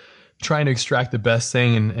trying to extract the best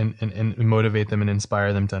thing and motivate them and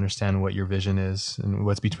inspire them to understand what your vision is and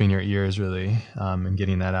what's between your ears, really, and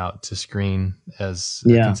getting that out to screen as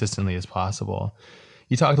consistently as possible.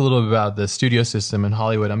 You talked a little bit about the studio system in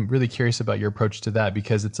Hollywood. I'm really curious about your approach to that,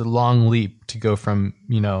 because it's a long leap to go from,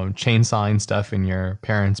 chainsawing stuff in your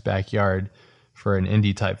parents' backyard for an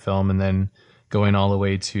indie type film and then going all the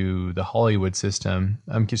way to the Hollywood system.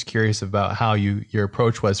 I'm just curious about how your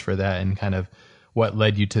approach was for that and kind of what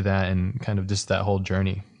led you to that and kind of just that whole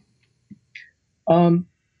journey.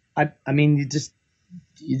 I mean, you just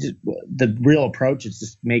the real approach is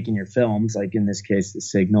just making your films, like in this case, The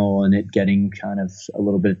Signal, and it getting kind of a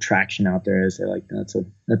little bit of traction out there. As they're like, that's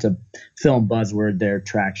a film buzzword there,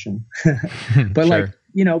 traction. But sure.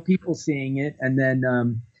 Like, people seeing it, and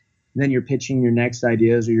then then you're pitching your next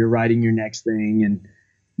ideas or you're writing your next thing. And,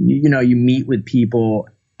 you know, you meet with people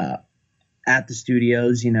at the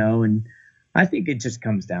studios, you know, and I think it just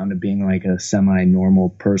comes down to being like a semi-normal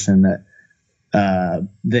person that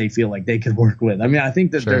they feel like they could work with. I mean, I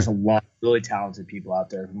think that there's a lot of really talented people out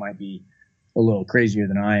there who might be a little crazier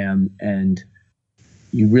than I am, and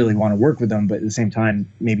you really want to work with them, but at the same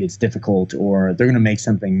time, maybe it's difficult, or they're going to make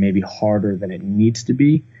something maybe harder than it needs to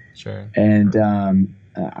be. Sure. And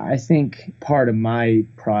I think part of my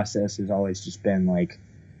process has always just been like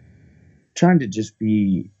trying to just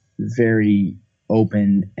be very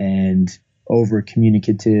open and over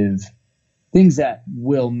communicative, things that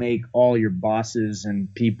will make all your bosses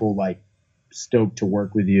and people like stoked to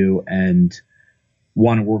work with you and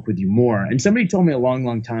want to work with you more. And somebody told me a long,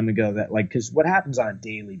 long time ago that, like, because what happens on a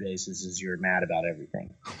daily basis is you're mad about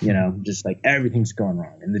everything, you know, just like everything's going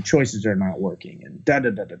wrong and the choices are not working and da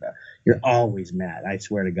da da da da. You're always mad. I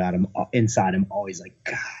swear to God, I'm always like,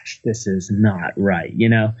 gosh, this is not right, you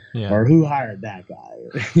know, or who hired that guy?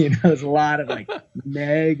 Or, you know, there's a lot of like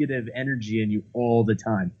negative energy in you all the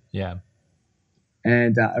time. Yeah.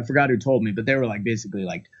 And I forgot who told me, but they were like, basically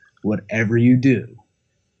like, whatever you do,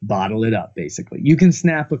 bottle it up, basically. You can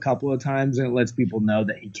snap a couple of times and it lets people know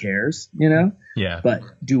that he cares, you know? Yeah. But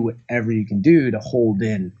do whatever you can do to hold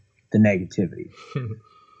in the negativity.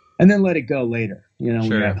 And then let it go later, you know,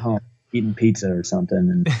 when you're at home eating pizza or something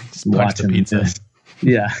and watching the pizza.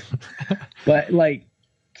 Yeah. But like,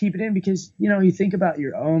 keep it in because, you know, you think about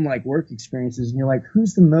your own like work experiences and you're like,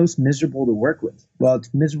 who's the most miserable to work with? Well, it's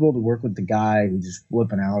miserable to work with the guy who's just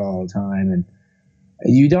flipping out all the time, and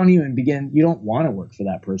you don't want to work for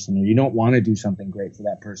that person, or you don't want to do something great for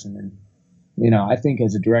that person. And, you know, I think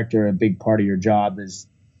as a director, a big part of your job is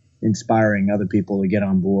inspiring other people to get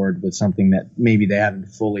on board with something that maybe they haven't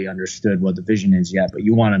fully understood what the vision is yet, but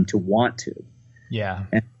you want them to want to. Yeah.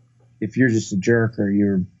 And if you're just a jerk or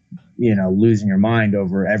you're, you know, losing your mind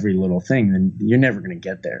over every little thing, then you're never going to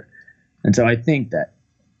get there. And so I think that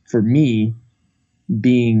for me,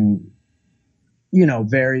 being, you know,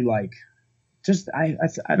 very like, just I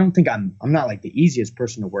don't think I'm not like the easiest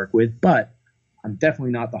person to work with, but I'm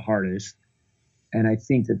definitely not the hardest. And I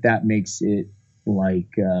think that makes it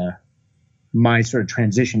like my sort of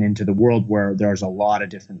transition into the world where there's a lot of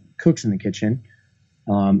different cooks in the kitchen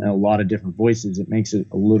and a lot of different voices. It makes it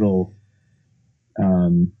a little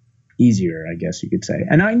easier, I guess you could say.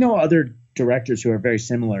 And I know other directors who are very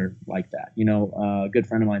similar like that. You know, a good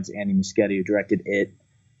friend of mine's Andy Muschietti, who directed It.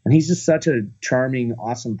 And he's just such a charming,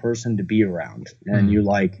 awesome person to be around. And you're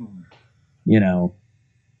like, you know,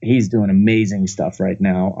 he's doing amazing stuff right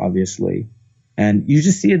now, obviously. And you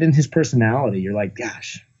just see it in his personality. You're like,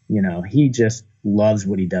 gosh, you know, he just loves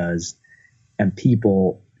what he does. And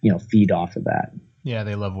people, you know, feed off of that. Yeah,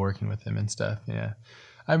 they love working with him and stuff. Yeah.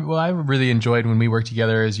 I really enjoyed when we worked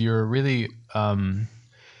together is you're really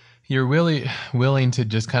willing to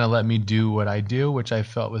just kind of let me do what I do, which I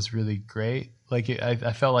felt was really great. Like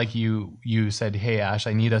I felt like you said, hey, Ash,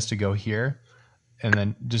 I need us to go here and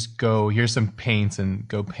then just go, here's some paints and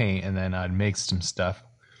go paint. And then I'd make some stuff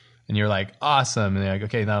and you're like, awesome. And they're like,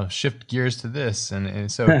 okay, now shift gears to this. And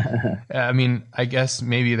so, I mean, I guess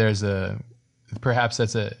maybe perhaps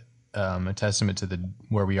that's a testament to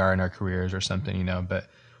where we are in our careers or something, you know, but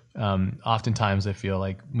oftentimes I feel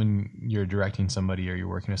like when you're directing somebody or you're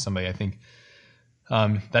working with somebody, I think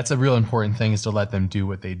that's a real important thing is to let them do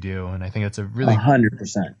what they do. And I think that's a really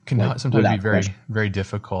 100% can sometimes be very, very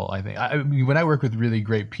difficult. I think I mean, when I work with really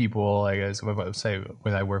great people, like I would say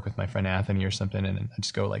when I work with my friend Anthony or something, and I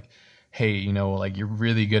just go like, hey, you know, like you're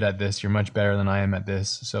really good at this. You're much better than I am at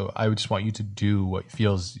this. So I would just want you to do what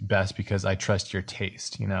feels best because I trust your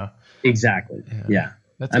taste, you know? Exactly. Yeah.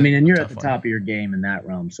 I mean, and you're at the top of your game in that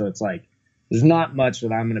realm. So it's like, there's not much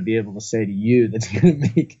that I'm going to be able to say to you that's going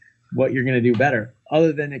to make what you're going to do better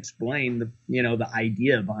other than explain the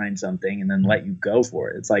idea behind something and then let you go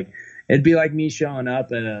for it. It's like, it'd be like me showing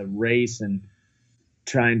up at a race and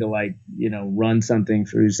trying to run something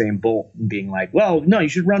for Usain Bolt and being like, well, no, you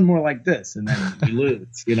should run more like this. And then you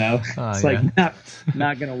lose, it's like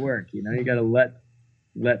not going to work. You got to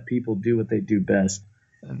let people do what they do best.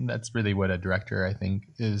 And that's really what a director, I think,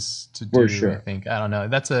 is to do. For sure. I think, I don't know.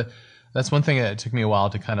 That's one thing that took me a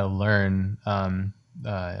while to kind of learn.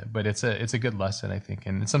 But it's a good lesson, I think.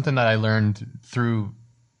 And it's something that I learned through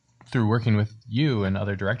working with you and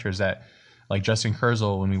other directors that, like Justin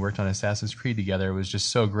Kurzel, when we worked on Assassin's Creed together, was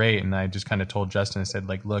just so great. And I just kind of told Justin, I said,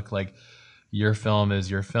 like, look, like your film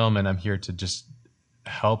is your film and I'm here to just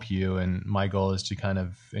help you. And my goal is to kind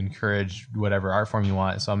of encourage whatever art form you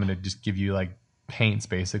want. So I'm going to just give you like paints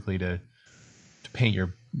basically to paint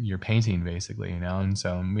your painting basically, you know. And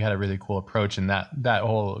so we had a really cool approach, and that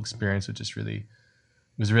whole experience was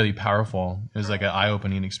really powerful. It was like an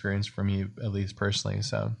eye-opening experience for me, at least personally.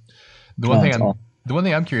 So the one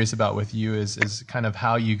thing I'm curious about with you is kind of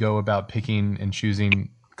how you go about picking and choosing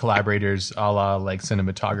collaborators, a la like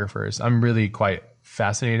cinematographers. I'm really quite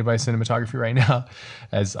fascinated by cinematography right now,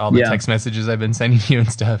 as all the text messages I've been sending you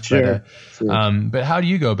and stuff. Sure. But how do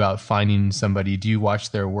you go about finding somebody? Do you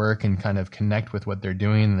watch their work and kind of connect with what they're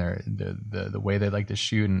doing, the way they like to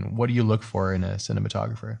shoot, and what do you look for in a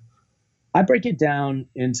cinematographer? I break it down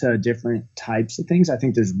into different types of things. I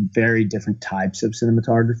think there's very different types of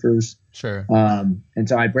cinematographers. Sure. And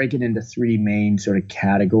so I break it into three main sort of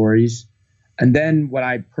categories. And then what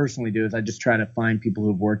I personally do is I just try to find people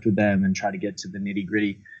who've worked with them and try to get to the nitty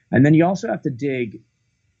gritty. And then you also have to dig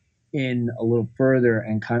in a little further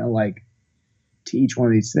and kind of like to each one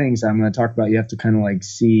of these things I'm going to talk about, you have to kind of like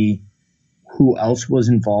see who else was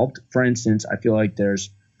involved. For instance, I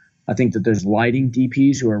think that there's lighting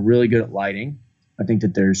DPs who are really good at lighting. I think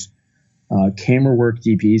that there's camera work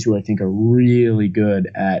DPs who I think are really good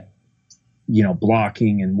at,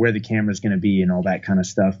 blocking and where the camera is going to be and all that kind of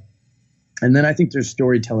stuff. And then I think there's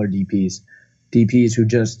storyteller DPs who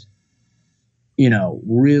just,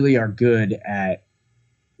 really are good at,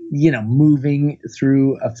 moving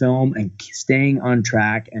through a film and staying on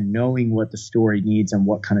track and knowing what the story needs and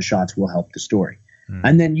what kind of shots will help the story.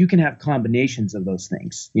 And then you can have combinations of those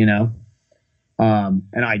things, and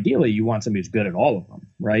ideally you want somebody who's good at all of them,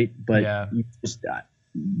 right? But you just,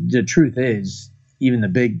 the truth is, even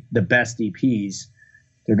the best DPs,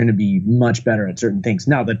 they're going to be much better at certain things.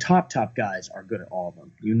 Now, the top guys are good at all of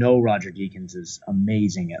them. Roger Deakins is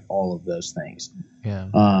amazing at all of those things.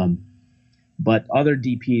 Yeah. But other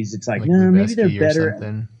DPs, it's like maybe they're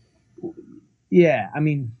better. Yeah, I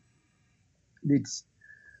mean,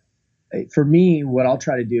 for me, what I'll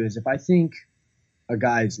try to do is if I think a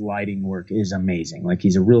guy's lighting work is amazing, like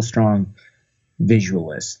he's a real strong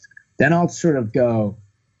visualist, then I'll sort of go,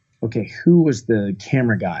 okay, who was the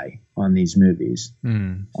camera guy on these movies?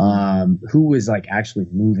 Who was like actually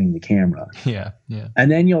moving the camera? Yeah.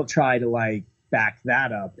 And then you'll try to like back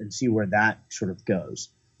that up and see where that sort of goes.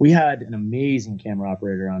 We had an amazing camera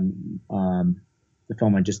operator on the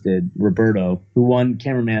film I just did, Roberto, who won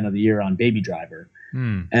Cameraman of the Year on Baby Driver.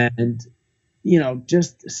 And,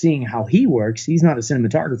 just seeing how he works, he's not a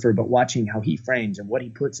cinematographer, but watching how he frames and what he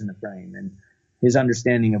puts in the frame and his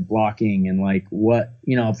understanding of blocking and like what,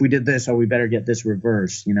 if we did this, we better get this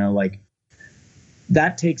reverse, like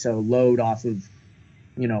that takes a load off of,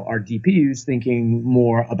 our DPUs thinking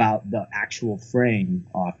more about the actual frame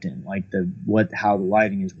often, like how the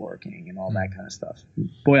lighting is working and all that kind of stuff.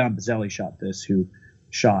 Boyan Bazzelli shot this, who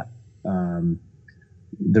shot,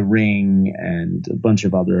 The Ring and a bunch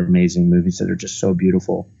of other amazing movies that are just so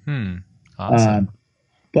beautiful. Awesome.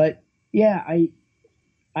 But yeah,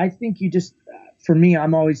 I think for me,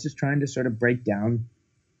 I'm always just trying to sort of break down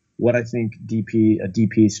what I think a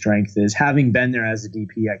DP strength is. Having been there as a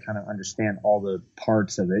DP, I kind of understand all the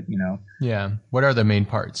parts of it, Yeah. What are the main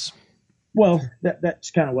parts? Well,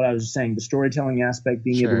 that's kind of what I was saying. The storytelling aspect,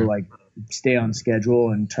 being able to like stay on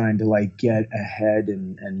schedule and trying to like get ahead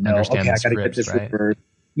and know, understand okay, I got to get this reverse.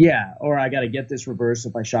 Yeah. Or I got to get this reverse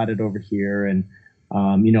if I shot it over here. And,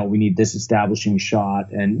 we need this establishing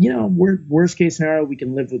shot. And, worst case scenario, we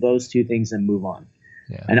can live with those two things and move on.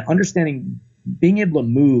 Yeah. And understanding being able to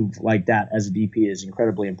move like that as a DP is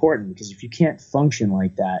incredibly important, because if you can't function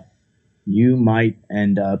like that, you might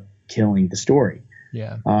end up killing the story.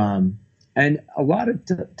 Yeah. And a lot of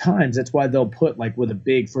times that's why they'll put, like with a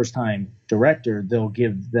big first time director, they'll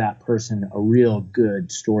give that person a real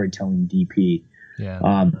good storytelling DP,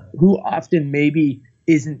 who often maybe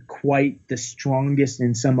isn't quite the strongest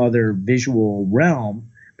in some other visual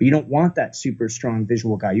realm, but you don't want that super strong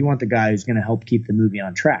visual guy. You want the guy who's going to help keep the movie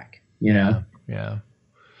on track, Yeah.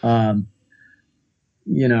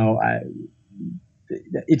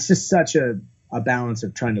 It's just such a balance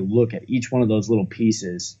of trying to look at each one of those little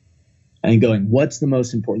pieces and going, what's the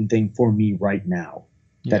most important thing for me right now?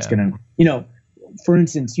 That's going to, for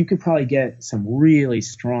instance, you could probably get some really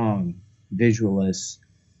strong visualists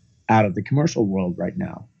out of the commercial world right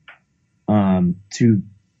now to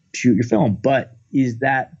shoot your film. But is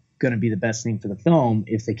that going to be the best thing for the film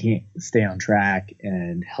if they can't stay on track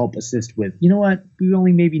and help assist with, we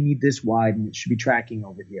only maybe need this wide and it should be tracking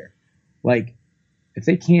over here. Like, if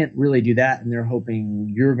they can't really do that and they're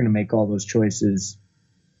hoping you're going to make all those choices,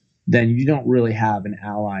 then you don't really have an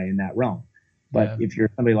ally in that realm. But if you're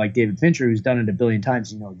somebody like David Fincher, who's done it a billion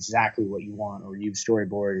times, you know exactly what you want, or you've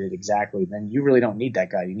storyboarded it exactly, then you really don't need that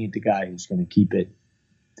guy. You need the guy who's going to keep it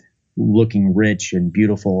looking rich and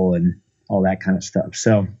beautiful and all that kind of stuff.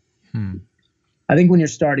 So I think when you're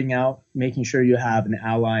starting out, making sure you have an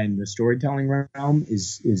ally in the storytelling realm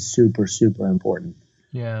is super, super important.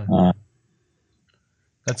 Yeah.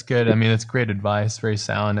 That's good. I mean, that's great advice. Very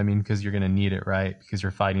sound. I mean, because you're going to need it, right? Because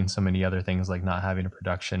you're fighting so many other things like not having a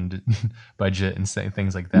production budget and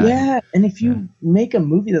things like that. Yeah. And if you make a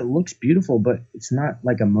movie that looks beautiful, but it's not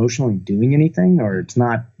like emotionally doing anything, or it's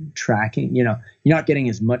not tracking, you're not getting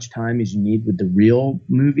as much time as you need with the real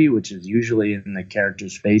movie, which is usually in the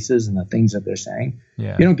characters' faces and the things that they're saying.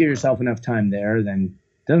 Yeah. If you don't give yourself enough time there, then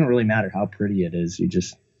it doesn't really matter how pretty it is. You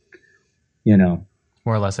just,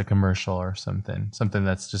 more or less a commercial or something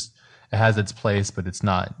that's just, it has its place, but it's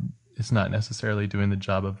not necessarily doing the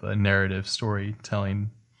job of a narrative storytelling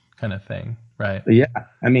kind of thing, right? Yeah,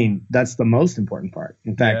 I mean, that's the most important part.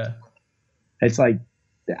 In fact, It's like,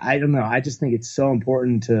 I don't know, I just think it's so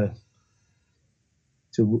important to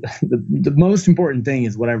the most important thing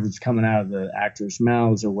is whatever's coming out of the actors'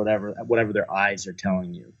 mouths, or whatever their eyes are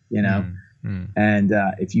telling you, and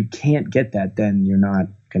if you can't get that, then you're not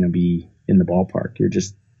going to be in the ballpark. You're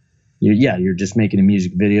just making a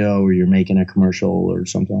music video, or you're making a commercial or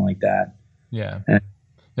something like that. Yeah.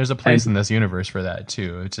 There's a place in this universe for that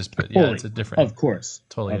too. It's just, but it's a different, of course,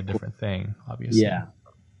 totally a different thing, obviously. Yeah.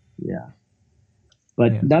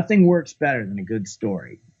 But nothing works better than a good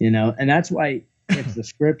story, and that's why if the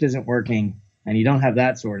script isn't working and you don't have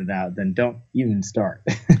that sorted out, then don't even start.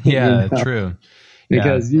 Yeah, true.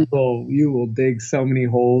 Because you will dig so many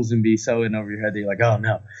holes and be so in over your head that you're like, oh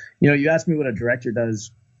no. You asked me what a director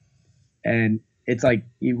does, and it's like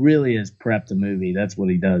he really is prep the movie. That's what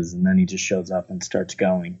he does, and then he just shows up and starts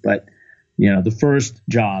going. But the first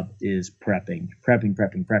job is prepping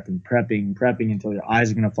until your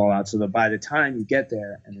eyes are going to fall out, so that by the time you get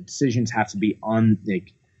there and the decisions have to be on,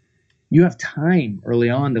 like, you have time early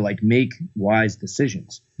on to make wise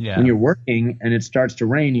decisions. Yeah. When you're working and it starts to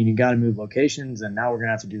rain and you got to move locations, and now we're going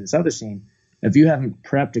to have to do this other scene. If you haven't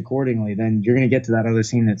prepped accordingly, then you're going to get to that other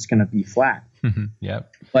scene that's going to be flat.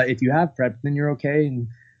 Yep. But if you have prepped, then you're okay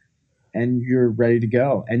and you're ready to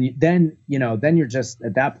go. And then you're just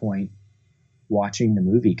at that point watching the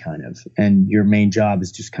movie kind of, and your main job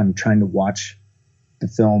is just kind of trying to watch the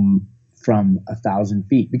film from 1,000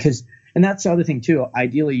 feet, and that's the other thing too.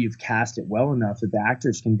 Ideally, you've cast it well enough that the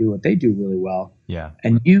actors can do what they do really well. Yeah.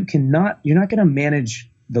 And you're not going to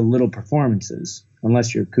manage the little performances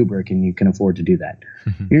unless you're Kubrick and you can afford to do that.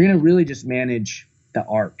 You're going to really just manage the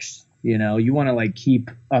arcs. You want to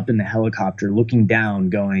keep up in the helicopter looking down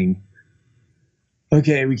going,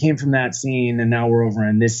 okay, we came from that scene and now we're over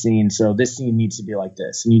in this scene. So this scene needs to be like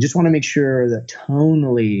this. And you just want to make sure that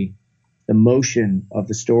tonally the motion of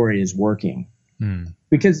the story is working.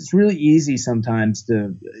 Because it's really easy sometimes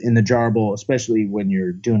in the jarble, especially when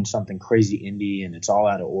you're doing something crazy indie and it's all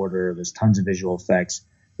out of order, there's tons of visual effects.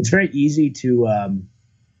 It's very easy to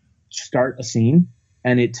start a scene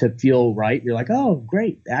and it to feel right. You're like, oh,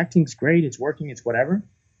 great, the acting's great, it's working, it's whatever.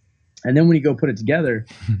 And then when you go put it together,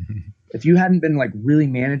 if you hadn't been really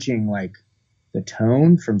managing the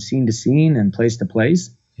tone from scene to scene and place to place,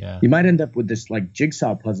 you might end up with this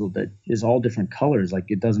jigsaw puzzle that is all different colors.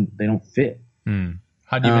 They don't fit.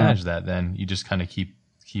 How do you manage that then? You just kind of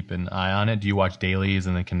keep an eye on it? Do you watch dailies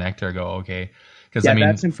and then connect or go, okay? Because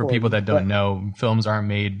for people that don't know, films aren't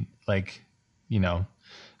made linearly.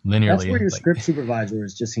 That's where your script supervisor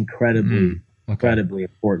is just incredibly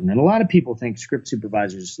important. And a lot of people think script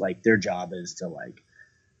supervisors, their job is to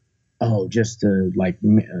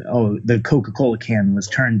the Coca-Cola can was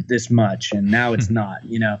turned this much and now it's not,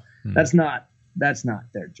 that's not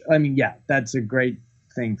their job. I mean, that's a great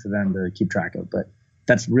thing for them to keep track of, but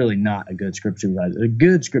that's really not a good script supervisor. A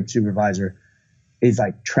good script supervisor is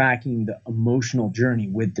tracking the emotional journey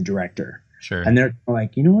with the director. Sure. And they're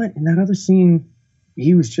like, you know what? In that other scene,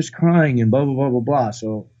 he was just crying and blah, blah, blah, blah, blah.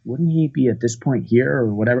 So wouldn't he be at this point here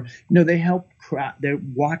or whatever? They help. They're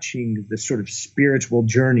watching the sort of spiritual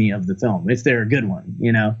journey of the film, if they're a good one,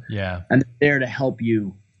 Yeah. And they're there to help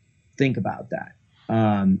you think about that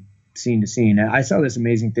scene to scene. And I saw this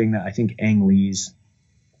amazing thing that I think Ang Lee's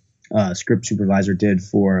script supervisor did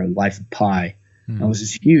for Life of Pi. And it was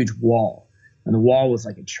this huge wall, and the wall was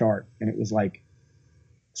like a chart, and it was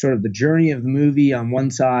sort of the journey of the movie on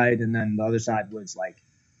one side, and then the other side was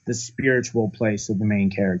the spiritual place of the main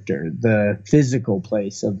character, the physical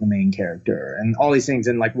place of the main character, and all these things,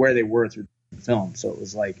 and where they were through the film. So it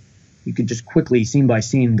was you could just quickly, scene by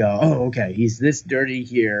scene, go, oh, okay, he's this dirty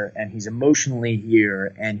here, and he's emotionally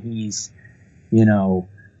here, and he's,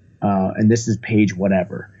 and this is page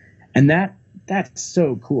whatever. And that's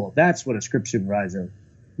so cool. That's what a script supervisor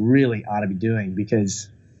really ought to be doing, because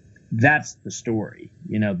that's the story.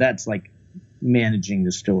 That's like managing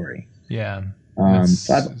the story. Yeah.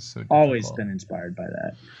 So I've always been inspired by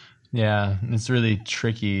that. Yeah, it's really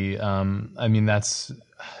tricky. I mean,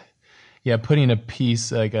 putting a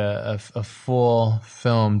piece like a full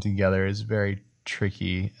film together is very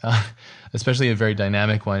tricky, especially a very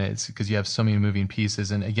dynamic one. It's because you have so many moving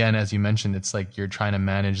pieces. And again, as you mentioned, it's like you're trying to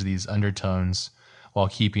manage these undertones while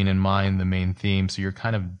keeping in mind the main theme. So you're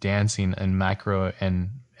kind of dancing in macro and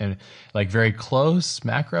like very close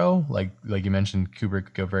macro, like you mentioned,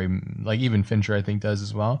 Kubrick go very, like even Fincher I think does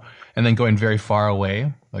as well, and then going very far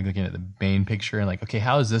away, like looking at the main picture and like, okay,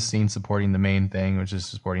 how is this scene supporting the main thing, which is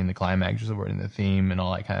supporting the climax, supporting the theme and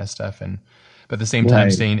all that kind of stuff, but at the same time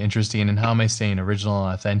staying interesting, and how am I staying original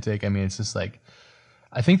and authentic? I mean, it's just like,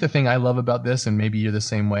 I think the thing I love about this, and maybe you're the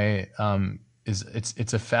same way, is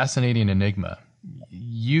it's a fascinating enigma.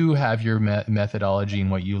 You have your methodology and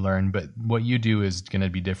what you learn, but what you do is going to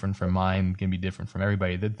be different from mine, going to be different from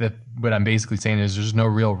everybody. What I'm basically saying is there's no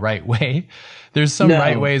real right way. There's some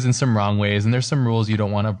right ways and some wrong ways, and there's some rules you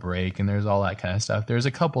don't want to break, and there's all that kind of stuff. There's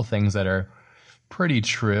a couple things that are pretty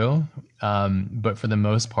true, but for the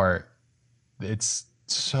most part, it's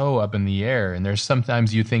so up in the air. And there's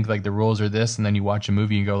sometimes you think like the rules are this, and then you watch a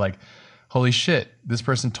movie and you go like, holy shit, this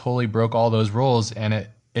person totally broke all those rules, and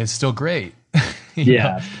it's still great.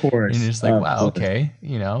 Yeah, of course. And you're just like, wow, okay.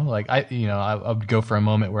 Like I'll go for a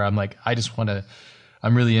moment where I'm like,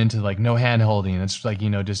 I'm really into like no hand holding. It's like,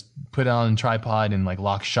 just put it on a tripod and like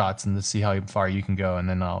lock shots and let's see how far you can go. And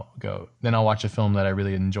then I'll watch a film that I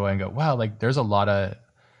really enjoy and go, wow, like there's a lot of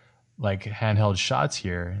like handheld shots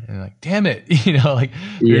here, and like, damn it, like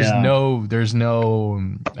there's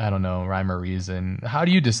no, I don't know, rhyme or reason. How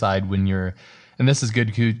do you decide when you're, and this is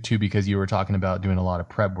good too, because you were talking about doing a lot of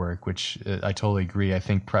prep work, which I totally agree. I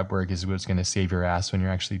think prep work is what's going to save your ass when you're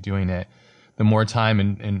actually doing it. The more time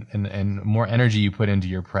and more energy you put into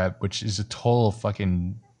your prep, which is a total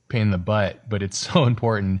fucking pain in the butt, but it's so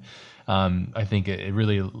important. I think it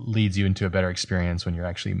really leads you into a better experience when you're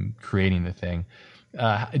actually creating the thing.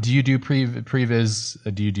 Do you do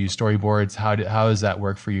previs? Do you do storyboards? How does that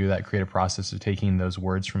work for you? That creative process of taking those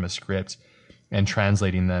words from a script and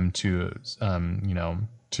translating them to,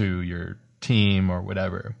 to your team or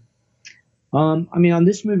whatever? I mean, on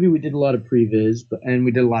this movie, we did a lot of previs, and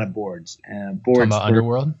we did a lot of boards. Boards talking about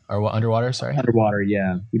underworld or what? Underwater? Sorry. Underwater.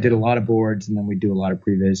 Yeah. We did a lot of boards, and then we do a lot of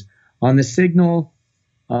previs. On the Signal,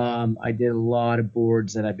 I did a lot of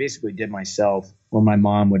boards that I basically did myself, or my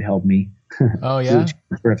mom would help me. Oh yeah. She's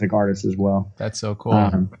a terrific artist as well. That's so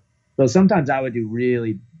cool. So sometimes I would do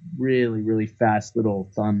really, really, really fast little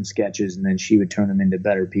thumb sketches, and then she would turn them into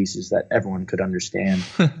better pieces that everyone could understand.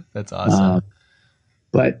 That's awesome.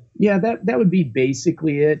 But yeah, that would be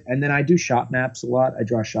basically it. And then I do shot maps a lot. I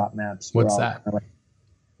draw shot maps. What's that?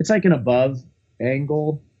 It's like an above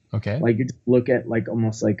angle. Okay. Like you just look at like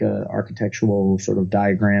almost like a architectural sort of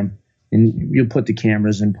diagram, and you'll put the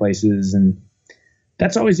cameras in places, and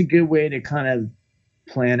that's always a good way to kind of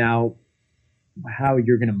plan out how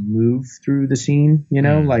you're going to move through the scene,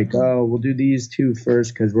 like, oh, we'll do these two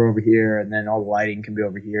first because we're over here, and then all the lighting can be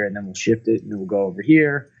over here, and then we'll shift it and we'll go over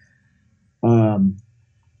here.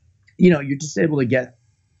 You're just able to get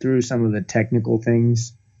through some of the technical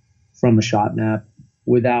things from a shot map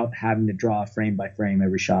without having to draw frame by frame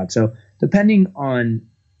every shot. So depending on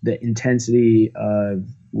the intensity of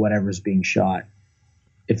whatever's being shot,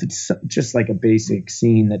 if it's just like a basic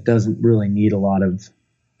scene that doesn't really need a lot of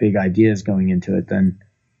big ideas going into it, then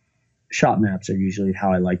shot maps are usually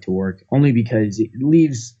how I like to work, only because it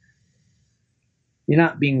leaves, you're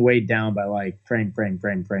not being weighed down by like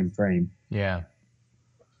frame. Yeah.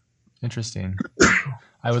 Interesting.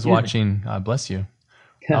 I was watching, bless you.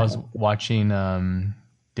 I was watching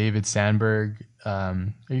David Sandberg.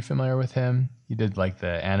 Are you familiar with him? He did like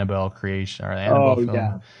the Annabelle creation or the Annabelle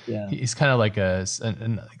film. Yeah. He's kind of like a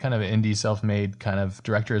kind of an indie self-made kind of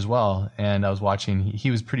director as well. And I was watching, he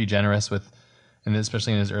was pretty generous with, and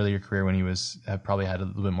especially in his earlier career when he probably had a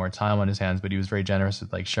little bit more time on his hands, but he was very generous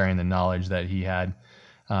with like sharing the knowledge that he had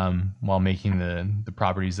while making the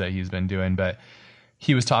properties that he's been doing. But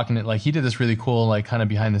he was talking like he did this really cool like kind of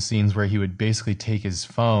behind the scenes where he would basically take his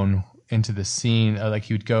phone into the scene, like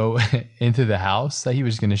he would go into the house that he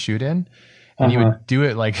was going to shoot in, and he would do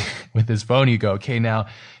it like with his phone. You go, okay, now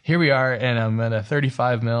here we are, and I'm at a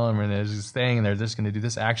 35 mil, and there's this thing, and they're just going to do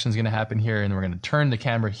this action's going to happen here, and we're going to turn the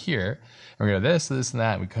camera here, and we're going to this, and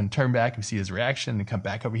that. And we can turn back and see his reaction, and come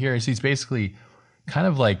back over here. So he's basically kind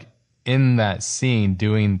of like in that scene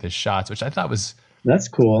doing the shots, which I thought was. That's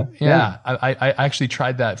cool. Yeah. I actually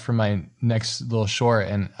tried that for my next little short,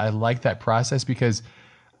 and I like that process because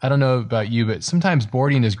I don't know about you, but sometimes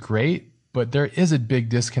boarding is great, but there is a big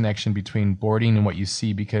disconnection between boarding and what you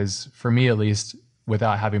see, because for me, at least,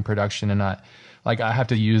 without having production and not like, I have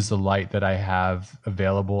to use the light that I have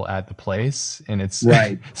available at the place, and it's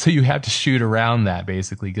Right. so you have to shoot around that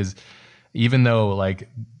basically, because even though, like,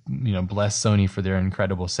 bless Sony for their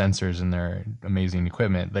incredible sensors and their amazing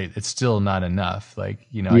equipment, it's still not enough. Like,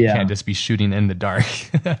 I can't just be shooting in the dark.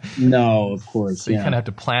 No, of course. So you kind of have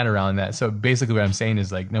to plan around that. So basically what I'm saying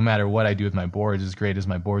is, like, no matter what I do with my boards, as great as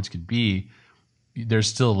my boards could be, there's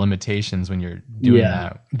still limitations when you're doing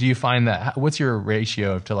that. Do you find that, what's your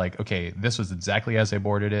ratio to, like, okay, this was exactly as I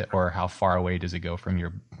boarded it, or how far away does it go from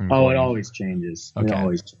your boarding? It always changes. Okay. It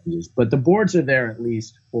always changes. But the boards are there at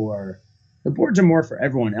least the boards are more for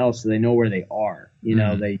everyone else, so they know where they are.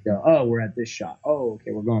 They go, oh, we're at this shot. Oh, okay,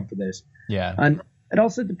 we're going for this. Yeah. And it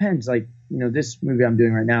also depends. Like, this movie I'm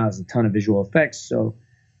doing right now has a ton of visual effects, so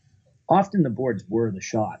often the boards were the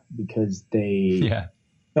shot because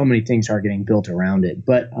so many things are getting built around it.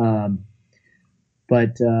 But I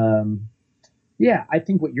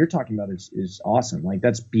think what you're talking about is awesome. Like,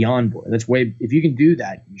 that's beyond board. That's way, if you can do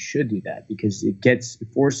that, you should do that, because it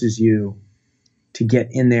forces you to get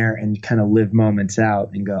in there and kind of live moments out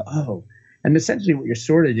and go, oh, and essentially what you're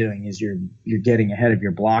sort of doing is you're getting ahead of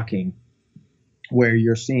your blocking, where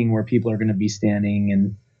you're seeing where people are going to be standing.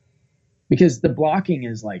 And because the blocking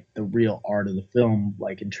is like the real art of the film,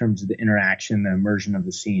 like in terms of the interaction, the immersion of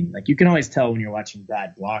the scene. Like, you can always tell when you're watching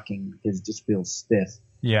bad blocking because it just feels stiff.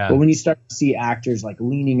 Yeah. But when you start to see actors like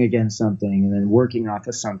leaning against something and then working off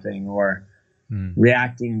of something, or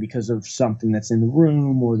reacting because of something that's in the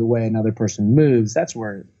room or the way another person moves, that's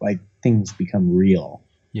where, like, things become real.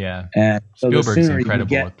 Yeah. And so Spielberg's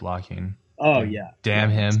incredible with blocking. Oh, yeah. Damn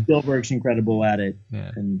him. Spielberg's incredible at it.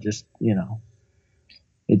 Yeah. And just,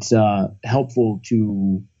 it's helpful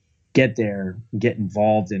to get there, get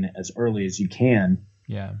involved in it as early as you can.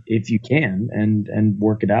 Yeah. If you can, and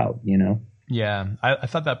work it out, Yeah, I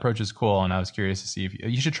thought that approach was cool, and I was curious to see if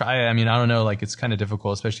you should try it. I mean, I don't know, like, it's kind of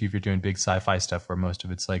difficult, especially if you're doing big sci-fi stuff where most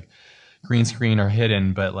of it's like green screen or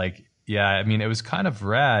hidden. But, like, yeah, I mean, it was kind of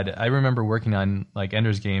rad. I remember working on, like,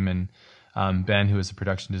 Ender's Game, and Ben, who was a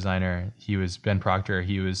production designer, Ben Proctor.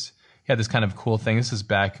 He had this kind of cool thing. This is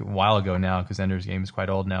back a while ago now, because Ender's Game is quite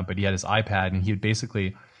old now. But he had his iPad, and he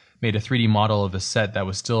basically made a 3D model of a set that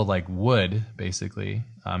was still like wood, basically,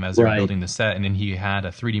 as they were building the set. And then he had a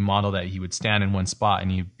 3D model that he would stand in one spot,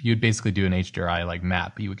 and he would basically do an HDRI like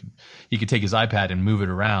map. He could take his iPad and move it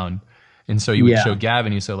around. And so he would show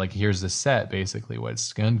Gavin, so, like, here's the set, basically, what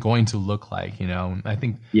it's going to look like, I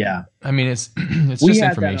think, I mean, it's just we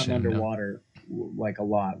had information. That on underwater, like, a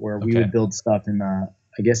lot, where we would build stuff in the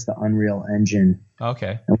Unreal Engine.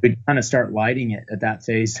 Okay. And we'd kind of start lighting it at that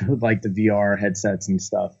phase with, like, the VR headsets and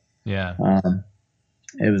stuff. Yeah.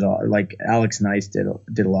 It was all, like, Alex Nice did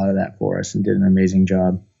a lot of that for us and did an amazing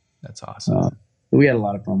job. That's awesome. We had a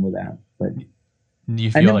lot of fun with that. But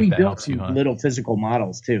you feel like we that built helps you, huh? little physical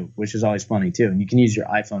models too, which is always funny too. And you can use your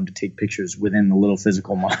iPhone to take pictures within the little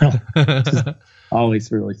physical model.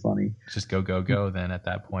 Always really funny. Just go then at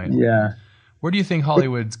that point. Yeah. Where do you think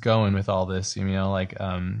Hollywood's going with all this? Like,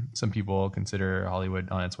 some people consider Hollywood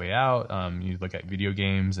on its way out. You look at video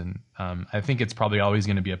games, and I think it's probably always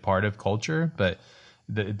going to be a part of culture, but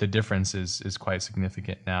the difference is quite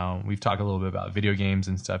significant now. We've talked a little bit about video games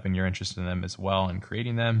and stuff, and you're interested in them as well and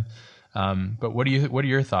creating them. But what are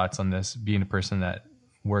your thoughts on this, being a person that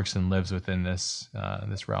works and lives within this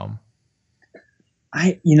realm?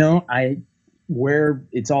 Where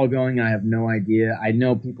it's all going, I have no idea. I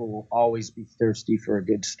know people will always be thirsty for a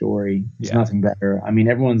good story. There's nothing better. I mean,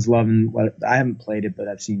 everyone's loving I haven't played it, but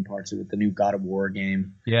I've seen parts of it. The new God of War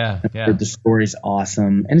game. Yeah. The story's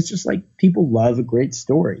awesome. And it's just like, people love a great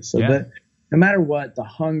story. So that no matter what, the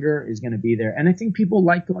hunger is going to be there. And I think people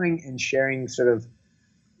like going and sharing, sort of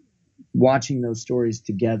watching those stories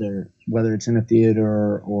together, whether it's in a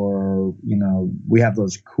theater or, we have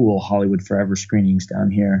those cool Hollywood Forever screenings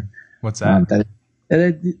down here. What's that?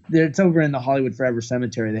 It's over in the Hollywood Forever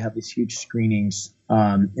Cemetery. They have these huge screenings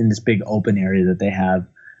in this big open area that they have.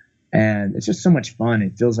 And it's just so much fun.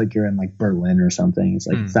 It feels like you're in, like, Berlin or something. It's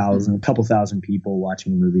like a couple thousand people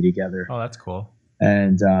watching a movie together. Oh, that's cool.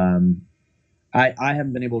 And I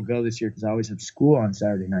haven't been able to go this year because I always have school on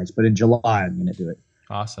Saturday nights. But in July, I'm going to do it.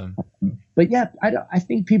 Awesome. But yeah, I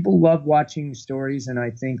think people love watching stories, and I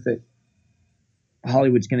think that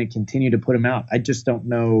Hollywood's going to continue to put them out. I just don't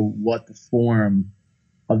know what the form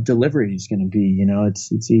of delivery is going to be.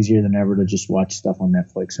 It's easier than ever to just watch stuff on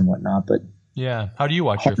Netflix and whatnot. But yeah, how do you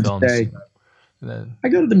watch your films? I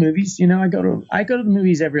go to the movies. I go to the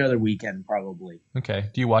movies every other weekend, probably. Okay.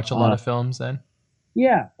 Do you watch a lot of films then?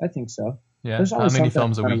 Yeah, I think so. Yeah. There's How always many something.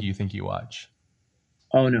 films a week do you think you watch?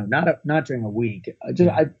 Oh no, not during a week.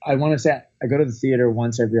 Yeah. I want to say I go to the theater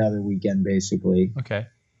once every other weekend, basically. Okay.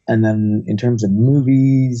 And then in terms of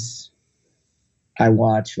movies, I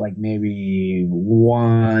watch like maybe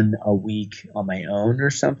one a week on my own or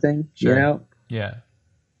something. Sure. And Yeah.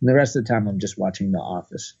 the rest of the time, I'm just watching The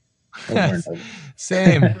Office over and over.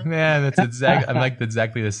 Same, man. I'm like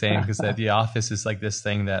exactly the same, because The Office is like this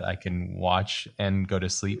thing that I can watch and go to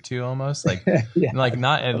sleep to almost, like Yeah,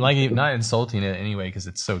 not insulting it anyway, because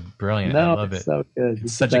it's so brilliant. I no, love it's it. so good. It's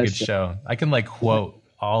It's the such a good best show. show. I can like quote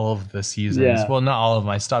all of the seasons. Yeah, Well, not all of them.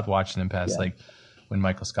 I stopped watching them past yeah, like when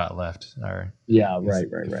Michael Scott left, or yeah. 'cause Right,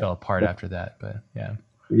 right, it right. fell apart But, after that. But yeah.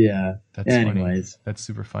 yeah. That's funny. Anyways, That's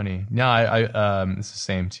super funny. No, it's the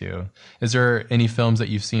same too. Is there any films that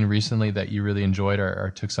you've seen recently that you really enjoyed,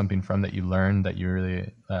 or took something from that you learned that you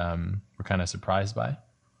really were kind of surprised by?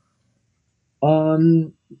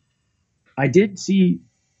 um, I did see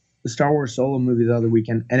the Star Wars Solo movie the other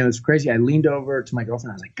weekend, and it was crazy. I leaned over to my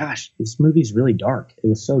girlfriend. I was like, "Gosh, this movie's really dark. It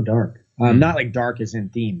was so dark. Not like dark as in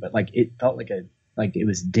theme, but like it felt like it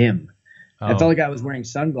was dim. I felt Oh, like I was wearing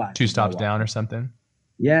sunglasses. Two while Stops watching. Down or something?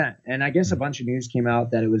 Yeah, and I guess a bunch of news came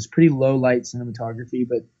out that it was pretty low light cinematography,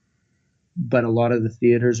 but a lot of the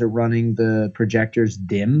theaters are running the projectors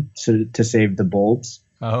dim so to save the bulbs,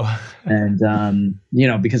 Oh, and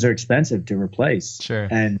because they're expensive to replace. sure.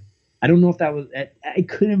 And I don't know if that was. I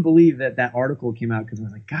couldn't believe that article came out, because I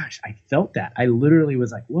was like, gosh, I felt that. I literally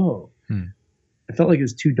was like, whoa. I felt like it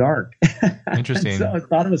was too dark. Interesting. So I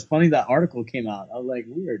thought it was funny that article came out. I was like,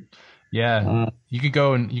 weird. Yeah, you can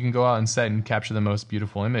go out and set and capture the most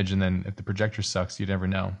beautiful image, and then if the projector sucks, you never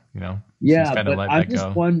know. So Yeah, just gotta but let I'm that just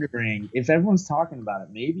go. wondering if everyone's talking about it.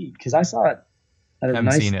 Maybe because I saw it at a Haven't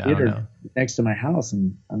nice seen it. I don't theater know. next to my house,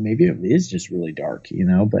 and maybe it is just really dark,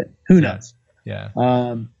 but who knows? Yeah.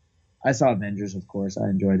 I saw Avengers, of course. I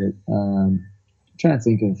enjoyed it. I'm trying to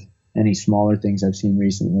think of any smaller things I've seen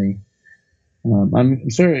recently. I'm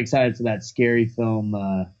sort of excited for that scary film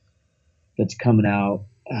that's coming out.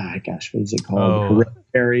 Gosh, what is it called? Oh.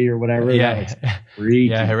 Hereditary or whatever. Yeah. That looks freaky.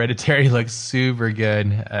 Yeah, Hereditary looks super good.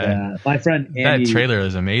 Yeah, my friend Andy. That trailer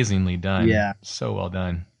is amazingly done. Yeah. So well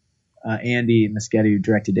done. Andy Muschietti, who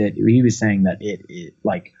directed it, he was saying that it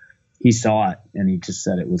like he saw it and he just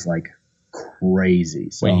said it was like crazy.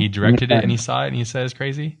 So, wait, he directed it and he saw it and he said it's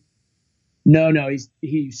crazy? No,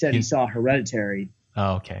 he said he saw Hereditary.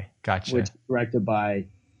 Oh, okay, gotcha. Which was directed by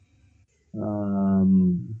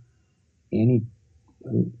Annie.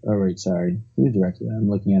 Oh, wait, sorry. Who directed that? I'm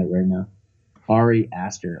looking at it right now. Ari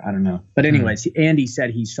Aster. I don't know. But anyways, Andy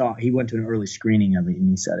said he went to an early screening of it and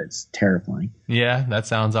he said it's terrifying. Yeah, that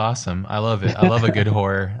sounds awesome. I love it. I love a good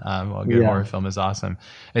horror. A good horror film is awesome.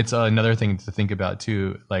 It's another thing to think about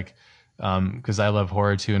too, like, because I love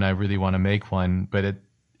horror too and I really want to make one, but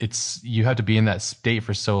it's you have to be in that state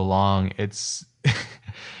for so long. It's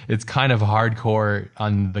it's kind of hardcore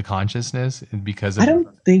on the consciousness because of, I don't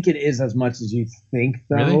think it is as much as you think,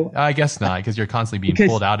 though. Really? I guess not, because you're constantly being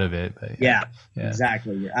pulled out of it. But yeah,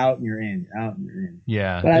 exactly. You're out and you're in, out and you're in.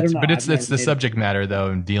 Yeah, but I don't know. But it's the subject matter though,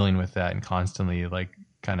 and dealing with that and constantly like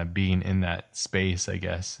kind of being in that space. I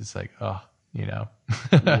guess it's like that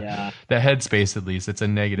headspace, at least it's a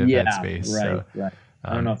negative headspace. Right.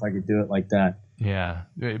 I don't know if I could do it like that. Yeah,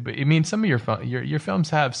 but I mean, some of your films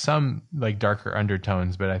have some like darker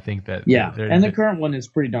undertones, but I think that and the current one is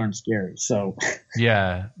pretty darn scary. So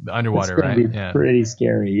yeah, the underwater, it's gonna right? be pretty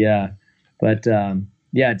scary. Yeah, but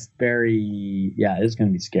it's it's going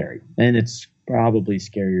to be scary, and it's probably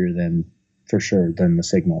scarier than The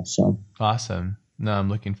Signal. So awesome. No, I'm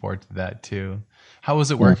looking forward to that too. How was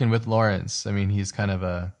it working with Lawrence? I mean, he's kind of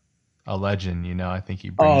a legend, I think he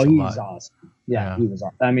brings a lot. He's awesome. Yeah, he was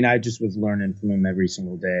awesome. I mean, I just was learning from him every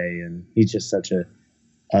single day, and he's just such a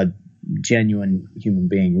genuine human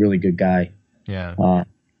being, really good guy. Yeah.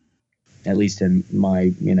 At least in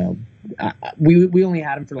my, we only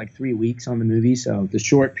had him for like 3 weeks on the movie, so the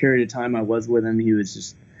short period of time I was with him, he was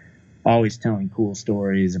just always telling cool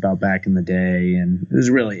stories about back in the day, and it was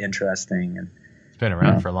really interesting. And he's been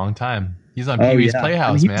around for a long time. He's on Pee-wee's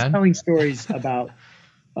Playhouse, he man. was telling stories about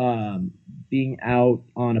being out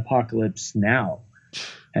on Apocalypse Now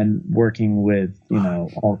and working with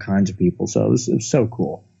all kinds of people. So it was so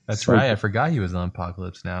cool. That's right. Cool. I forgot he was on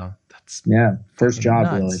Apocalypse Now. That's first job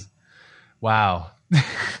nuts. really. Wow.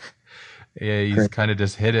 Yeah, he's kind of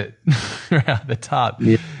just hit it right at the top.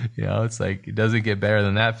 Yeah. It's like it doesn't get better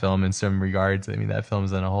than that film in some regards. I mean, that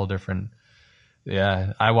film's in a whole different.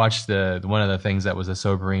 Yeah, I watched one of the things that was a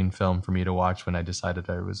sobering film for me to watch when I decided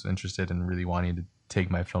I was interested in really wanting to take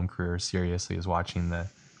my film career seriously is watching the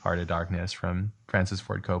Heart of Darkness from Francis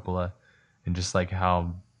Ford Coppola, and just like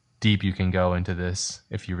how deep you can go into this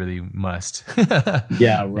if you really must.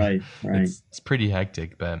 Yeah, right. It's pretty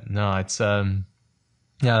hectic, but no, it's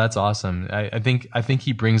yeah, that's awesome. I think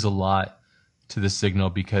he brings a lot to the Signal,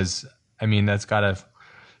 because I mean that's gotta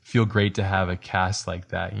feel great to have a cast like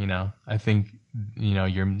that. You know, I think, you know,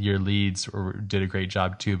 your leads did a great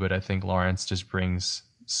job too, but I think Lawrence just brings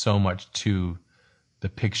so much to the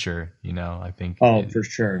picture. You know, I think for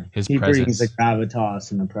sure, his he brings the presence,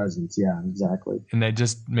 gravitas and the presence. Yeah, exactly. and that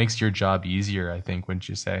just makes your job easier, I think, wouldn't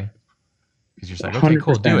you say? Because you're just like, okay,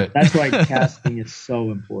 cool, 100%. do it. That's why casting is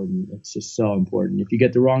so important. It's just so important. If you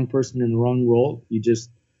get the wrong person in the wrong role, you just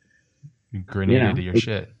Grenaded to your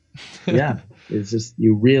shit. Yeah, it's just,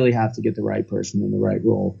 you really have to get the right person in the right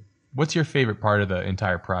role. What's your favorite part of the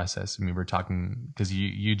entire process? I mean, we're talking, because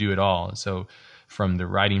you do it all. So from the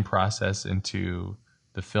writing process into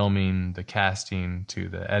the filming, the casting, to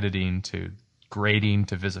the editing, to grading,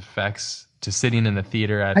 to vis effects, to sitting in the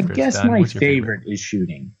theater after I it's guess done. my What's your favorite is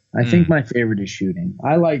shooting. I think my favorite is shooting.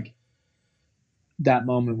 I like that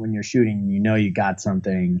moment when you're shooting, you know, you got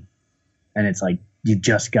something and it's like, you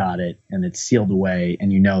just got it and it's sealed away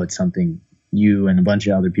and you know it's something you and a bunch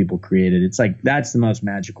of other people created. It's like, that's the most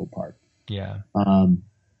magical part. Yeah.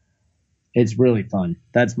 It's really fun.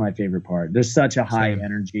 That's my favorite part. There's such a high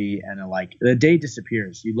energy, and like the day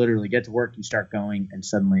disappears. You literally get to work, you start going, and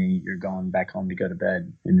suddenly you're going back home to go to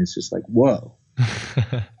bed. And it's just like, whoa.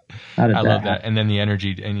 I love that. And then the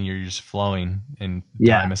energy, and you're just flowing, and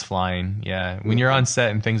time is flying. Yeah. When you're on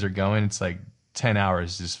set and things are going, it's like 10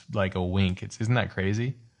 hours, just like a wink. Isn't that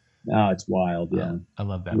crazy? Oh, it's wild. Yeah. I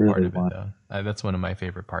love that really part of wild. it though. That's one of my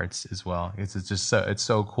favorite parts as well. It's just it's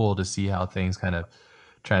so cool to see how things kind of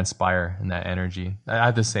transpire in that energy. I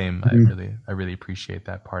have the same. Mm-hmm. I really appreciate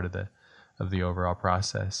that part of the overall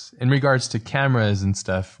process. In regards to cameras and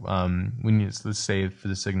stuff, when you, let's say for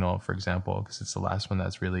the Signal, for example, because it's the last one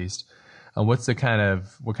that's released, what kind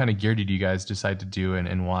of gear did you guys decide to do,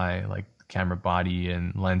 and why? Like camera body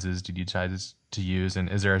and lenses did you decide to use, and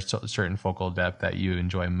is there a certain focal depth that you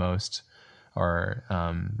enjoy most, or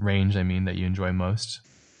range, I mean, that you enjoy most?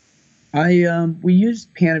 We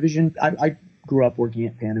used Panavision. I grew up working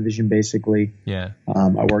at Panavision, basically. Yeah.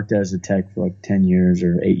 I worked as a tech for like 10 years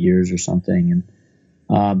or 8 years or something.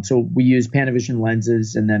 And so we used Panavision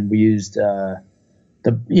lenses, and then we used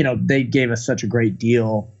they gave us such a great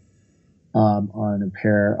deal on a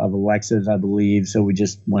pair of Alexas, I believe. So we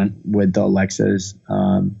just went with the Alexas.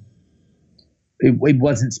 It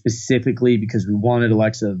wasn't specifically because we wanted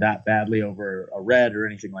Alexa that badly over a Red or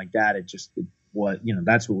anything like that.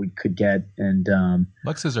 That's what we could get. And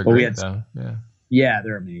Alexas are great though. Yeah. Yeah,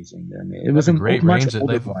 they're amazing. It was a great range.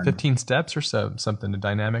 Older Like one. 15 steps or so, something, a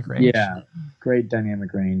dynamic range. Yeah, great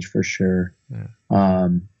dynamic range for sure. Yeah.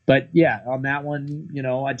 But yeah, on that one,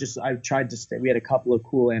 I tried to stay. We had a couple of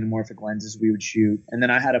cool anamorphic lenses we would shoot, and then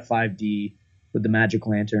I had a 5D with the Magic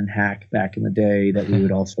Lantern hack back in the day that we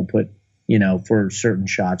would also put, for certain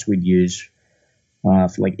shots we'd use for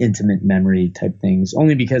like intimate memory type things,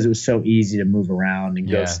 only because it was so easy to move around and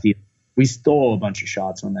go steal. We stole a bunch of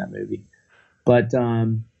shots on that movie. But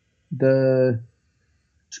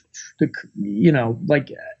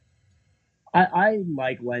I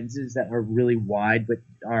like lenses that are really wide but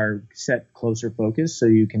are set closer focus, so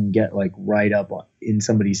you can get like right up in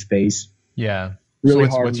somebody's face. Yeah. Really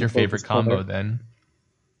so what's your favorite combo then?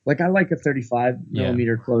 Like I like a 35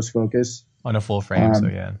 millimeter close focus on a full frame. So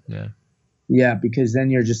yeah. Yeah, because then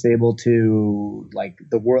you're just able to, like,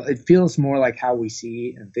 the world, it feels more like how we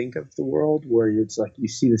see and think of the world, where it's like you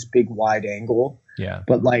see this big wide angle. Yeah.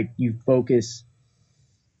 But like you focus,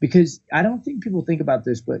 because I don't think people think about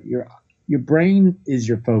this, but your brain is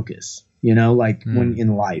your focus, when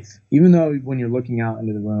in life, even though when you're looking out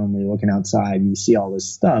into the room or you're looking outside and you see all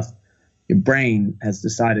this stuff, your brain has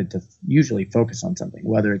decided to usually focus on something,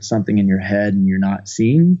 whether it's something in your head and you're not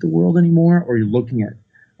seeing the world anymore, or you're looking at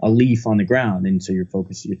a leaf on the ground, and so you're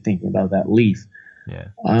thinking about that leaf. Yeah.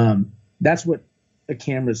 That's what a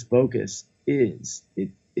camera's focus is.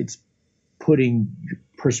 It's putting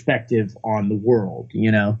perspective on the world,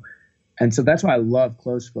 and so that's why I love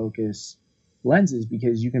close focus lenses,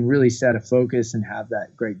 because you can really set a focus and have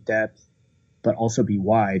that great depth, but also be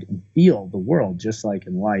wide and feel the world just like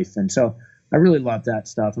in life. And so I really love that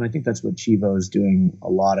stuff, and I think that's what Chivo is doing a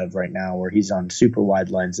lot of right now, where he's on super wide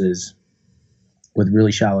lenses with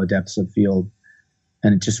really shallow depths of field,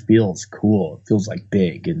 and it just feels cool. It feels like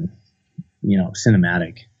big and,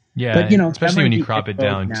 cinematic. Yeah, but especially when you crop it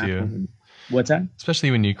down too. What's that?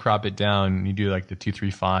 Especially when you crop it down, you do like the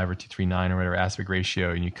 235 or 239 or whatever aspect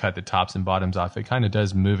ratio, and you cut the tops and bottoms off. It kind of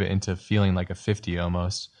does move it into feeling like a 50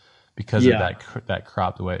 almost because of that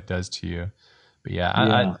crop, the way it does to you. But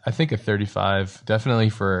I think a 35 definitely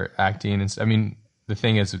for acting. And I mean, the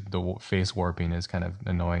thing is the face warping is kind of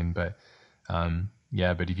annoying, but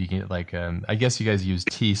but if you get like, I guess you guys use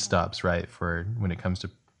T stops, right? For when it comes to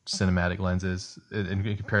cinematic lenses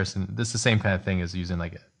in comparison, this is the same kind of thing as using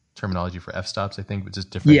like terminology for f-stops, I think, but just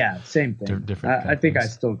different. Yeah, same thing. Different. I think I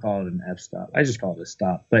still call it an f-stop. I just call it a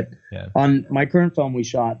stop. But on my current film, we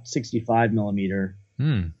shot 65 millimeter.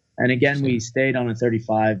 And again, we stayed on a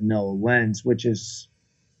 35 mil lens, which is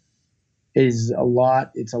a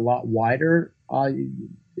lot. It's a lot wider.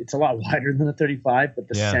 It's a lot wider than a 35, but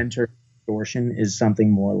the center distortion is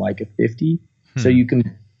something more like a 50. So you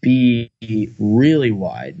can be really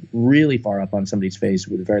wide, really far up on somebody's face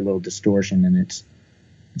with very little distortion, and it's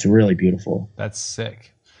really beautiful. That's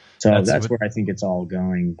sick. So that's where I think it's all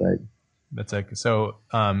going. But that's like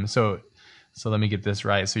so let me get this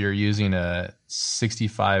right. So you're using a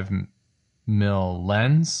 65 mil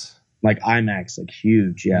lens, like IMAX, like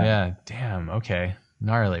huge. Yeah. Yeah. Damn. Okay.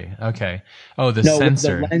 Gnarly. Okay. Oh, the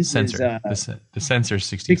sensor. The sensor. The sensor is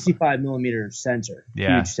 65 millimeter sensor.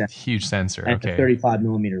 Yeah. Huge sensor. And okay. A 35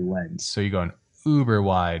 millimeter lens. So you're going uber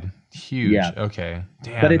wide. Huge. Yeah. Okay.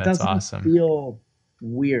 Damn. But it that's doesn't awesome. feel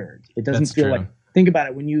weird. It doesn't That's feel true. like. Think about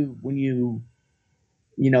it when you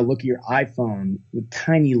look at your iPhone with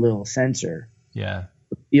tiny little sensor. Yeah.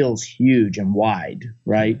 It feels huge and wide,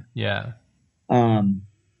 right? Yeah.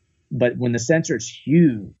 But when the sensor is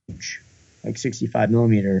huge, like 65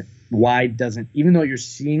 millimeter, wide doesn't, even though you're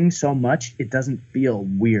seeing so much, it doesn't feel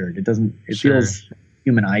weird. It feels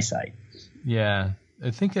human eyesight. Yeah.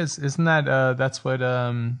 I think isn't that, that's what,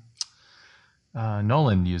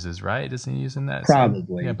 Nolan uses, right? Isn't he using that?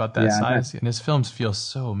 Probably. Yeah, about that size. And his films feel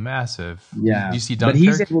so massive. Yeah. Do you see Dunkirk? But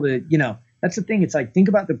he's able to, that's the thing. It's like, think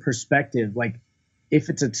about the perspective. Like, if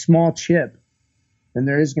it's a small chip, then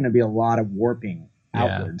there is going to be a lot of warping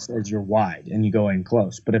outwards as you're wide and you go in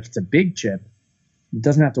close. But if it's a big chip, it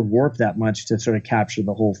doesn't have to warp that much to sort of capture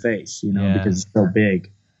the whole face, because it's so big.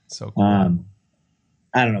 So cool.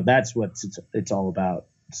 I don't know. That's what it's all about.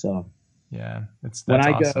 So yeah, that's when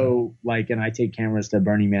I awesome. go and I take cameras to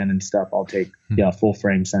Burning Man and stuff, I'll take full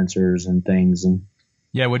frame sensors and things. And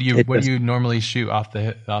what do you normally shoot off the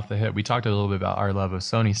hit? We talked a little bit about our love of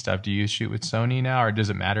Sony stuff. Do you shoot with Sony now, or does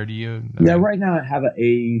it matter to you? Yeah, right now I have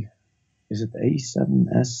is it the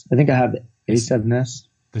A7S? I think I have the A7S.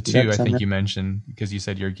 The two I think you mentioned, because you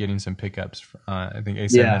said you're getting some pickups. I think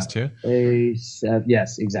A7S too. A7,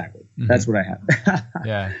 yes, exactly. Mm-hmm. That's what I have.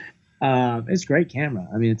 Yeah. It's a great camera.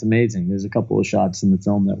 I mean, it's amazing. There's a couple of shots in the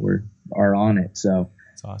film that are on it. So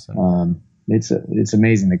it's awesome. It's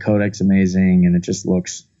amazing. The codec's amazing, and it just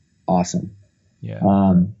looks awesome. Yeah.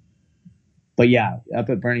 But yeah, up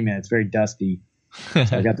at Burning Man, it's very dusty. So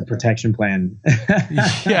I got the protection plan.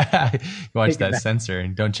 Yeah. Watch that sensor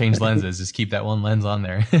and don't change lenses. Just keep that one lens on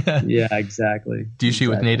there. Yeah, exactly. Do you shoot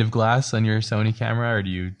with native glass on your Sony camera, or do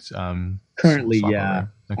you currently? Yeah.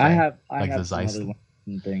 Okay. I have the some Zeiss other ones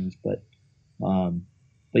and things, but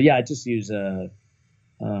yeah, I just use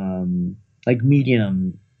like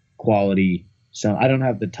medium quality. So I don't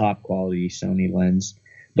have the top quality Sony lens.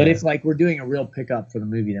 But if we're doing a real pickup for the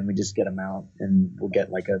movie, then we just get them out and we'll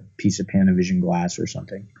get like a piece of Panavision glass or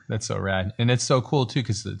something. That's so rad. And it's so cool too,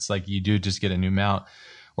 because it's like you do just get a new mount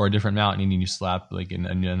or a different mount, and you slap like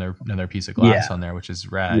another piece of glass on there, which is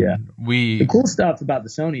rad. Yeah. The cool stuff about the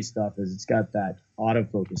Sony stuff is it's got that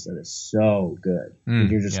autofocus that is so good.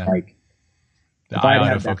 You're just like, the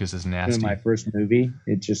autofocus is nasty. In my first movie,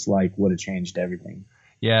 it just like would have changed everything.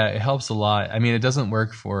 Yeah, it helps a lot. I mean, it doesn't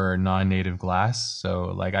work for non-native glass.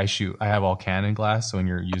 So like I have all Canon glass. So when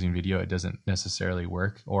you're using video, it doesn't necessarily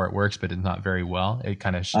work, or it works, but it's not very well. It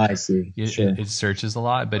kind of, I see. It searches a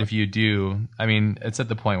lot. But if you do, I mean, it's at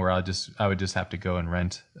the point where I would just have to go and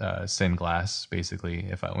rent Cine glass basically.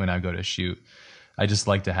 When I go to shoot, I just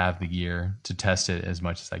like to have the gear to test it as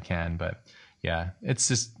much as I can. But yeah, it's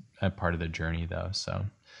just a part of the journey though. So.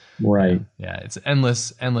 Right. Yeah, it's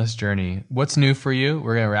endless journey. What's new for you?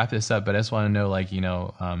 We're gonna wrap this up, but I just want to know,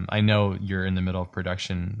 I know you're in the middle of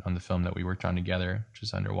production on the film that we worked on together, which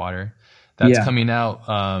is Underwater. That's coming out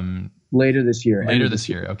later this year.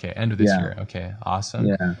 Okay, end of this year. Okay, awesome.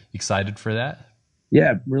 Yeah. Excited for that?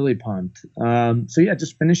 Yeah, really pumped. So yeah,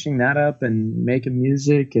 just finishing that up and making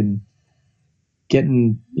music and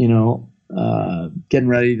getting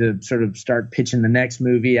ready to sort of start pitching the next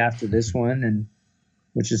movie after this one, and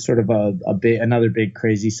which is sort of another big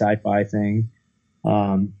crazy sci-fi thing.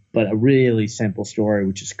 but a really simple story,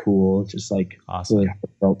 which is cool. It's just like Awesome. really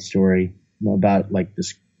heartfelt story about like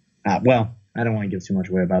this. Well, I don't want to give too much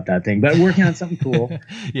away about that thing, but working on something cool.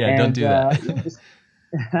 Yeah, and, don't do that. Yeah, just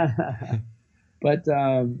but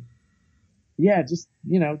yeah, just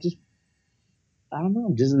just I don't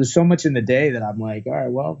know. Just there's so much in the day that I'm like, all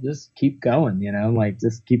right, well, just keep going. Like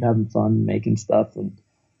just keep having fun making stuff, and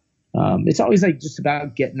it's always like just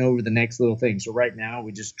about getting over the next little thing. So right now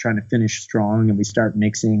we're just trying to finish strong, and we start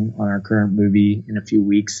mixing on our current movie in a few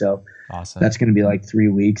weeks. So Awesome. that's going to be like 3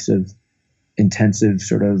 weeks of intensive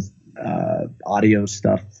sort of audio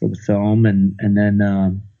stuff for the film, and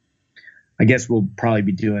then I guess we'll probably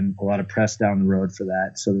be doing a lot of press down the road for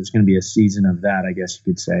that. So there's going to be a season of that, I guess you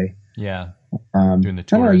could say. Yeah. Doing the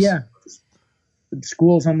tours. Yeah.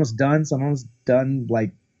 School's almost done. So I'm almost done,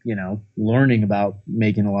 like, learning about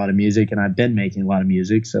making a lot of music. And I've been making a lot of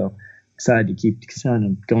music. So excited to keep kind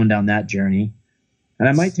of going down that journey. And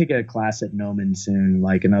I might take a class at Noman soon,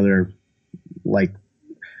 like another, like,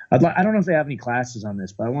 I don't know if they have any classes on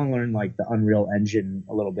this, but I want to learn like the Unreal Engine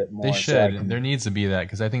a little bit more. They should. There needs to be that,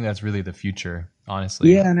 because I think that's really the future,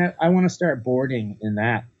 honestly. Yeah, and I want to start boarding in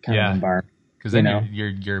that kind of environment. Because then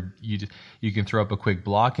you can throw up a quick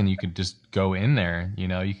block and you could just go in there. You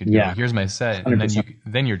could go, here's my set, 100%.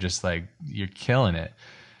 And then you're just like, you're killing it,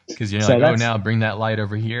 because you're like, oh, now bring that light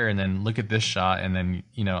over here, and then look at this shot, and then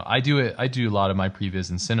I do a lot of my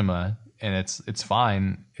previs in cinema, and it's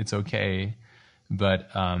fine, it's okay. But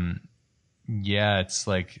it's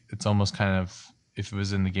like, it's almost kind of, if it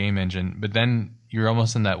was in the game engine, but then you're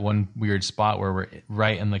almost in that one weird spot where we're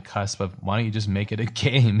right in the cusp of, why don't you just make it a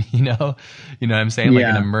game? You know what I'm saying? Like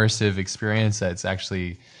an immersive experience that's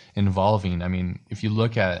actually involving. I mean, if you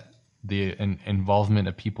look at the involvement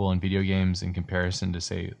of people in video games in comparison to,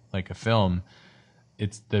 say, like a film,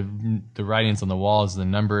 it's the writings on the walls, the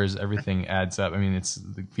numbers, everything adds up. I mean, it's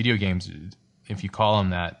the video games, if you call them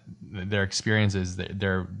that, their experiences,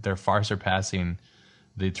 they're far surpassing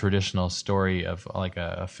the traditional story of like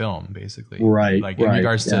a film, basically. Right. Like in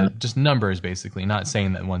regards to just numbers, basically. Not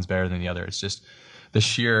saying that one's better than the other. It's just the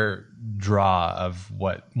sheer draw of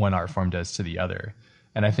what one art form does to the other.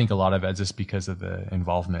 And I think a lot of it's just because of the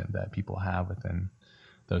involvement that people have within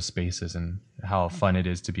those spaces and how fun it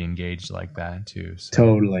is to be engaged like that too. So,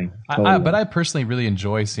 totally. But I personally really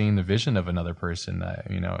enjoy seeing the vision of another person,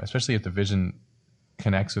 especially if the vision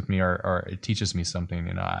connects with me or it teaches me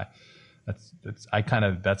something,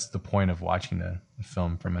 that's the point of watching a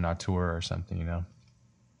film from an auteur or something,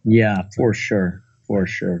 Yeah, for sure.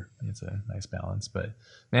 It's a nice balance. But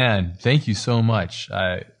man, thank you so much.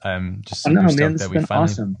 I'm just super stoked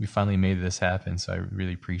that we finally made this happen. So I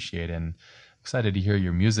really appreciate it, and excited to hear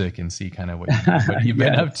your music and see kind of what you've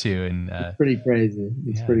been up to. And it's pretty crazy.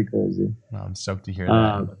 It's pretty crazy. Well, I'm stoked to hear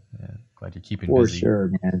that. Glad you're keeping busy. For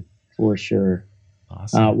sure, man. For sure.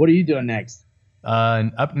 Awesome. What are you doing next?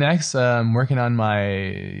 Up next, I'm working on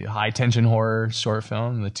my high tension horror short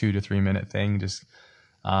film, the 2 to 3 minute thing.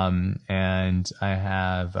 And I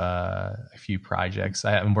have a few projects.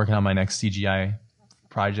 I'm working on my next CGI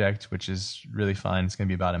project, which is really fun. It's going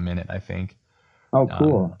to be about a minute, I think. Oh,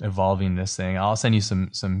 cool. Evolving this thing. I'll send you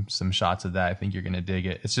some shots of that. I think you're going to dig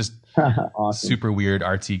it. It's just awesome. Super weird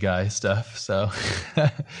artsy guy stuff. So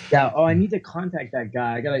yeah. Oh, I need to contact that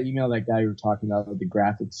guy. I got to email that guy you were talking about with the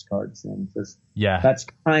graphics cards thing. That's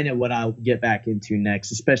kind of what I'll get back into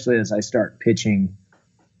next, especially as I start pitching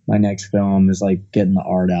my next film, is like getting the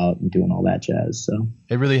art out and doing all that jazz. So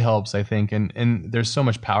it really helps, I think. And there's so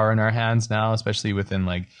much power in our hands now, especially within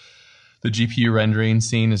like the GPU rendering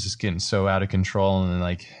scene is just getting so out of control. And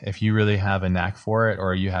like, if you really have a knack for it,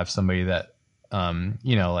 or you have somebody that,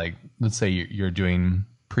 like let's say you're doing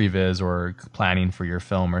previs or planning for your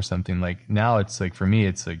film or something, like now it's like, for me,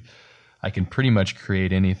 it's like, I can pretty much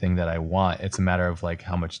create anything that I want. It's a matter of like,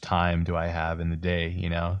 how much time do I have in the day,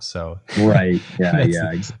 So right.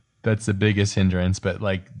 Yeah. That's the biggest hindrance. But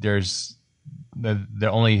like, there's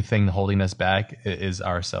the only thing holding us back is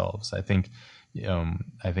ourselves. I think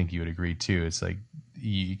you would agree too. It's like,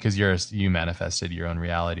 because you manifested your own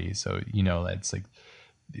reality. So, it's like,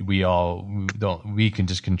 we can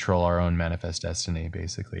just control our own manifest destiny,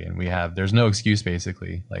 basically. And there's no excuse,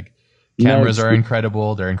 basically. Like, cameras are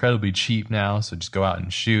incredible. They're incredibly cheap now. So just go out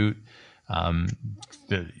and shoot.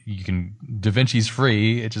 DaVinci's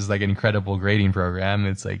free. It's just like an incredible grading program.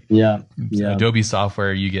 It's like Adobe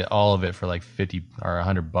software. You get all of it for like $50 or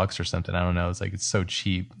 $100 or something. I don't know. It's like, it's so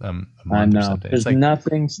cheap. A month or something. There's like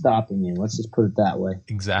nothing stopping you. Let's just put it that way.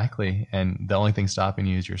 Exactly. And the only thing stopping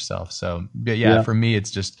you is yourself. So for me,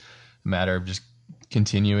 it's just a matter of just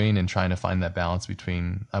continuing and trying to find that balance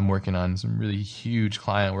between, I'm working on some really huge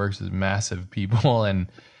client works with massive people, and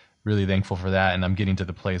really thankful for that. And I'm getting to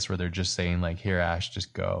the place where they're just saying like, here, Ash,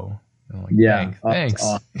 just go. And I'm like, yeah, thanks.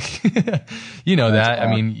 Awesome. You know, That's that,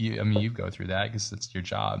 awesome. you go through that because it's your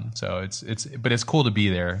job. So but it's cool to be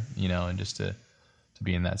there, you know, and just to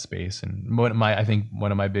be in that space. And I think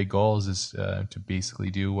one of my big goals is to basically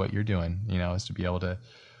do what you're doing, you know, is to be able to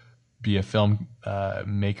be a film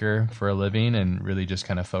maker for a living and really just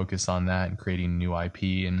kind of focus on that and creating new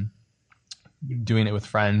IP and doing it with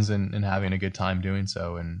friends and having a good time doing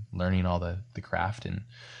so and learning all the craft. And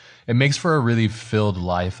it makes for a really filled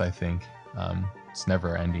life, I think. It's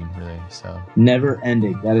never ending, really. So never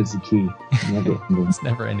ending. That is the key. Never ending. It's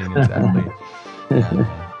never ending, exactly. But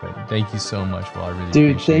thank you so much, Will. I really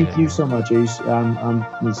Dude, appreciate thank you so much. It's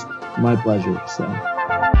my pleasure. So.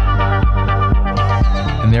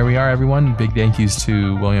 And there we are, everyone. Big thank yous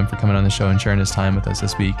to William for coming on the show and sharing his time with us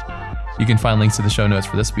this week. You can find links to the show notes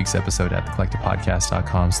for this week's episode at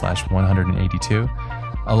thecollectedpodcast.com/182,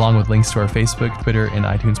 along with links to our Facebook, Twitter, and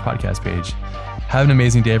iTunes podcast page. Have an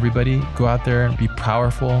amazing day, everybody. Go out there, be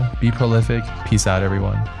powerful, be prolific. Peace out,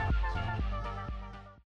 everyone.